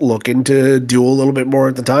just looking to do a little bit more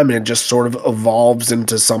at the time, and it just sort of evolves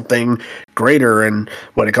into something greater. And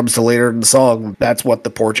when it comes to later in the song, that's what the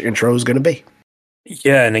Porch intro is going to be.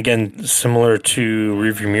 Yeah, and again, similar to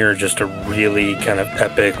Rearview Mirror, just a really kind of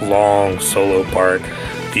epic, long solo part.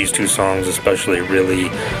 These two songs especially really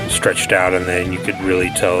stretched out, and then you could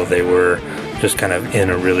really tell they were just kind of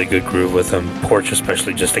in a really good groove with them. Porch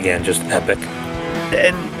especially, just epic.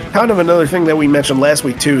 And kind of another thing that we mentioned last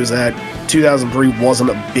week too is that 2003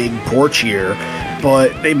 wasn't a big Porch year,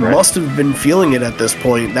 but they must have been feeling it at this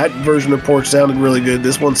point. That version of Porch sounded really good.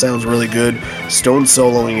 This one sounds really good. Stone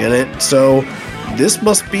soloing in it. So this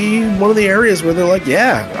must be one of the areas where they're like,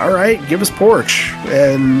 yeah, all right, give us Porch.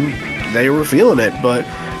 And they were feeling it, but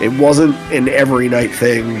it wasn't an every night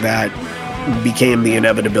thing that became the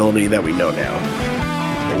inevitability that we know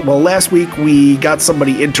now. Well, last week we got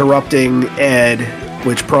somebody interrupting Ed,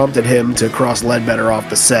 which prompted him to cross Ledbetter off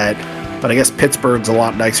the set. But I guess Pittsburgh's a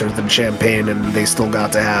lot nicer than Champaign, and they still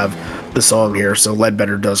got to have the song here, so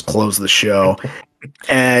Ledbetter does close the show.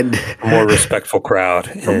 And a more respectful crowd.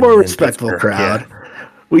 Yeah.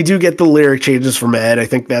 We do get the lyric changes from Ed. I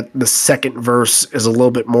think that the second verse is a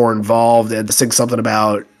little bit more involved. Ed sings something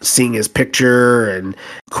about seeing his picture and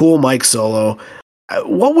cool mic solo.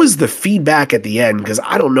 What was the feedback at the end? Because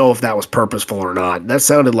I don't know if that was purposeful or not. That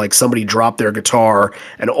sounded like somebody dropped their guitar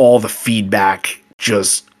and all the feedback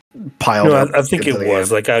just piled up. I think it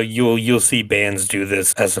was like you'll see bands do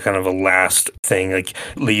this as a kind of a last thing, like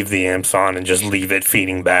leave the amps on and just leave it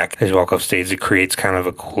feeding back as you walk off stage. It creates kind of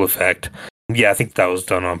a cool effect. Yeah, I think that was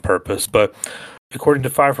done on purpose. But according to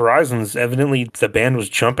Five Horizons, evidently the band was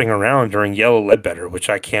jumping around during Yellow Ledbetter, which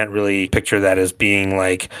I can't really picture that as being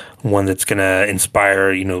like one that's going to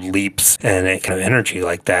inspire, leaps and kind of energy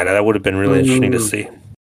like that. That would have been really interesting to see.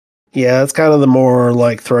 Yeah, it's kind of the more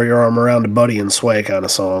like throw your arm around a buddy and sway kind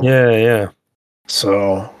of song. Yeah.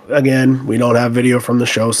 So, again, we don't have video from the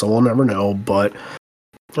show, so we'll never know. But,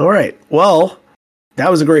 all right. Well, that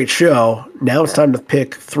was a great show. Now it's time to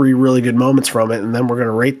pick 3 really good moments from it, and then we're going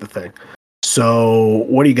to rate the thing. So,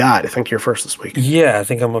 what do you got? I think you're first this week. Yeah, I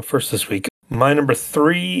think I'm up first this week. My number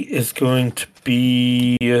 3 is going to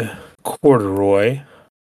be Corduroy.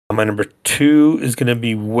 My number 2 is going to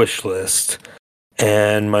be Wish List.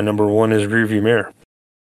 And my number 1 is Rearview Mirror.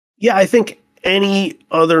 Yeah, I think any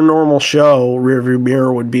other normal show, Rearview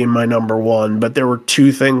Mirror would be in my number 1, but there were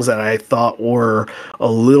 2 things that I thought were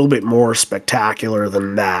a little bit more spectacular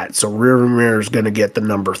than that. So Rearview Mirror is going to get the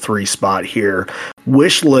number 3 spot here.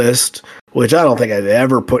 Wish List, which I don't think I've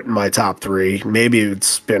ever put in my top 3. Maybe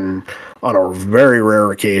it's been on a very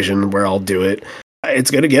rare occasion where I'll do it.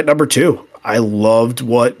 It's going to get number 2. I loved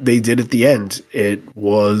what they did at the end. It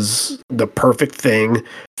was the perfect thing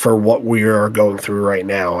for what we are going through right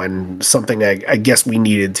now, and something I guess we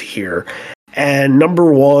needed to hear. And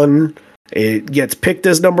number 1, it gets picked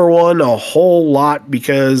as number 1 a whole lot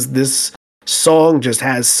because this song just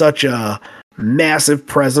has such a massive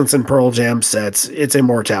presence in Pearl Jam sets. It's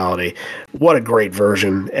Immortality. What a great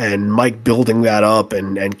version. And Mike building that up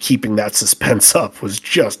and keeping that suspense up was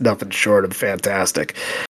just nothing short of fantastic.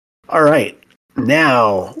 All right,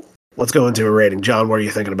 now let's go into a rating. John, what are you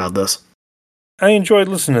thinking about this? I enjoyed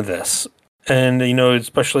listening to this. And,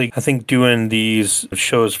 especially I think doing these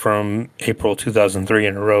shows from April 2003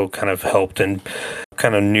 in a row kind of helped, and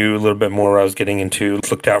kind of knew a little bit more what I was getting into,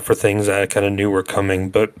 looked out for things that I kind of knew were coming,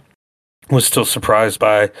 but was still surprised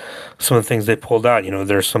by some of the things they pulled out.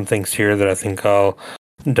 There's some things here that I think I'll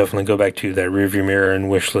definitely go back to, that Rearview Mirror and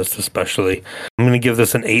Wish List especially. I'm going to give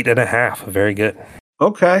this an 8.5. Very good.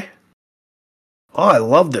 Okay. Oh, I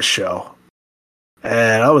love this show.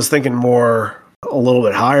 And I was thinking more a little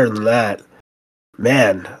bit higher than that.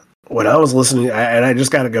 Man, when I was listening, and I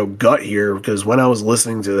just got to go gut here, because when I was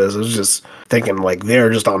listening to this, I was just thinking like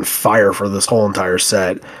they're just on fire for this whole entire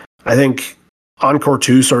set. I think Encore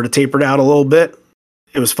 2 sort of tapered out a little bit.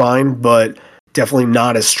 It was fine, but definitely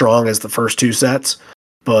not as strong as the first two sets.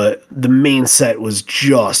 But the main set was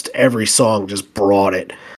just, every song just brought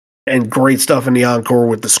it. And great stuff in the encore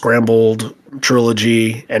with the Scrambled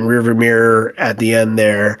trilogy and Rearview Mirror at the end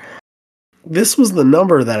there. This was the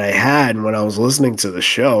number that I had when I was listening to the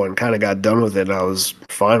show and kind of got done with it, and I was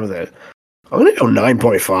fine with it. I'm going to go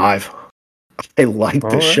 9.5. I like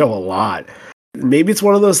this show a lot. Maybe it's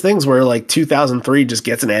one of those things where like 2003 just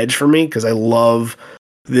gets an edge for me because I love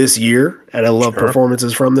this year and I love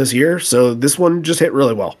performances from this year. So this one just hit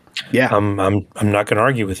really well. Yeah. I'm not going to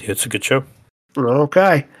argue with you. It's a good show.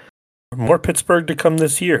 Okay. More Pittsburgh to come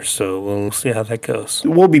this year, so we'll see how that goes.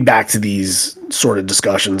 We'll be back to these sort of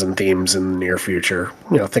discussions and themes in the near future.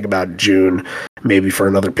 You know, think about June, maybe for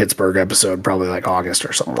another Pittsburgh episode, probably like August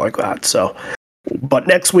or something like that. So, but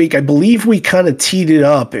next week, I believe we kind of teed it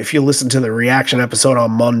up, if you listen to the reaction episode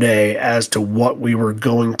on Monday, as to what we were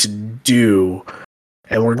going to do.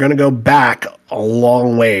 And we're going to go back a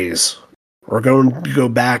long ways. We're going to go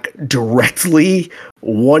back directly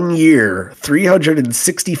 1 year,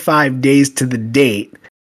 365 days to the date,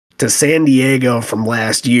 to San Diego from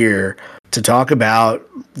last year to talk about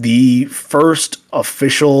the first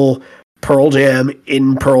official Pearl Jam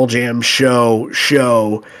in Pearl Jam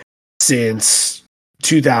show since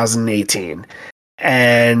 2018.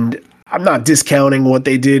 And I'm not discounting what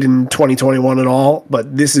they did in 2021 at all,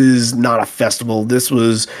 but this is not a festival. This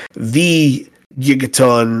was the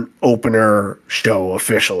Gigaton opener show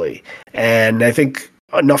officially. And I think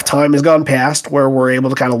enough time has gone past where we're able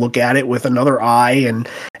to kind of look at it with another eye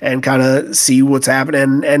and kind of see what's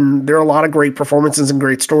happening. And there are a lot of great performances and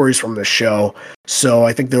great stories from this show. So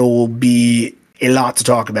I think there will be a lot to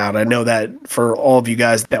talk about. I know that for all of you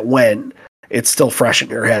guys that went, it's still fresh in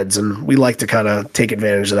your heads, and we like to kind of take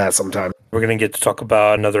advantage of that sometime. We're going to get to talk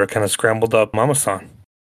about another kind of scrambled up Mama-san.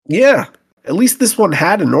 Yeah. At least this one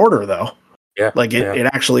had an order, though. Yeah. Like, it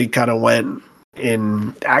actually kind of went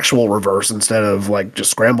in actual reverse instead of, like,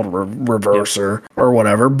 just scrambled reverse or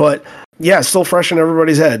whatever. But, yeah, still fresh in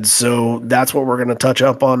everybody's heads. So that's what we're going to touch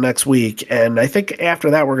up on next week. And I think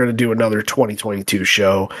after that, we're going to do another 2022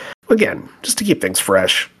 show. Again, just to keep things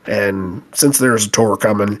fresh. And since there's a tour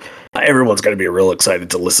coming, everyone's going to be real excited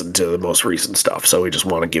to listen to the most recent stuff. So we just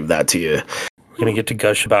want to give that to you. We're going to get to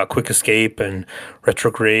gush about Quick Escape and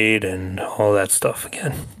Retrograde and all that stuff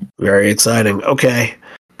again. Very exciting. Okay.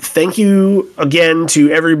 Thank you again to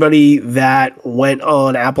everybody that went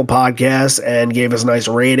on Apple Podcasts and gave us a nice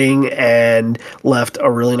rating and left a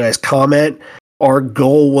really nice comment. Our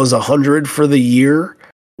goal was 100 for the year.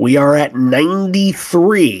 We are at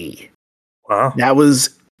 93. Wow. That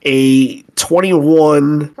was a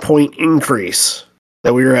 21-point increase.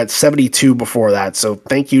 That we were at 72 before that. So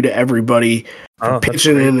thank you to everybody for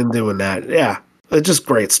pitching in and doing that. Yeah, it's just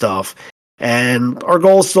great stuff. And our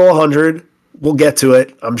goal is still 100. We'll get to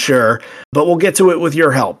it, I'm sure. But we'll get to it with your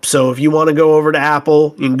help. So if you want to go over to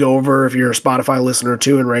Apple, you can go over, if you're a Spotify listener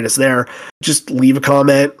too, and write us there. Just leave a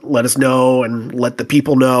comment, let us know, and let the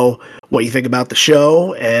people know what you think about the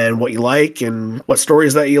show and what you like and what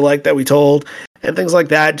stories that you like that we told and things like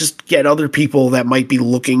that. Just get other people that might be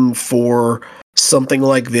looking for something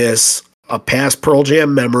like this, a past Pearl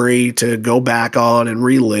Jam memory to go back on and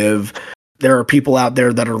relive. There are people out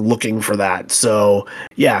there that are looking for that. So,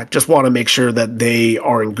 yeah, just want to make sure that they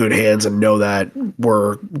are in good hands and know that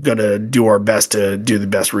we're going to do our best to do the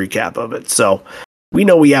best recap of it. So, we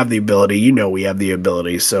know we have the ability. You know we have the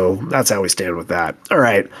ability. So, that's how we stand with that. All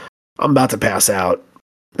right, I'm about to pass out.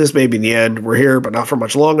 This may be the end. We're here, but not for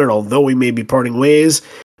much longer. And although we may be parting ways,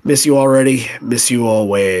 miss you already, miss you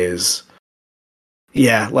always.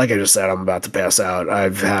 Yeah, like I just said, I'm about to pass out.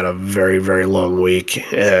 I've had a very, very long week,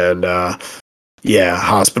 and yeah,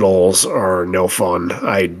 hospitals are no fun.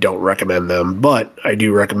 I don't recommend them, but I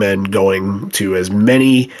do recommend going to as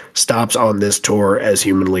many stops on this tour as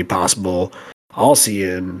humanly possible. I'll see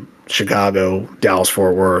you in Chicago, Dallas,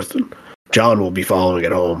 Fort Worth. John will be following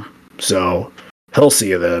it home, so he'll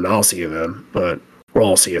see you then. I'll see you then, but we'll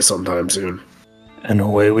all see you sometime soon. And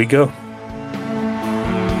away we go.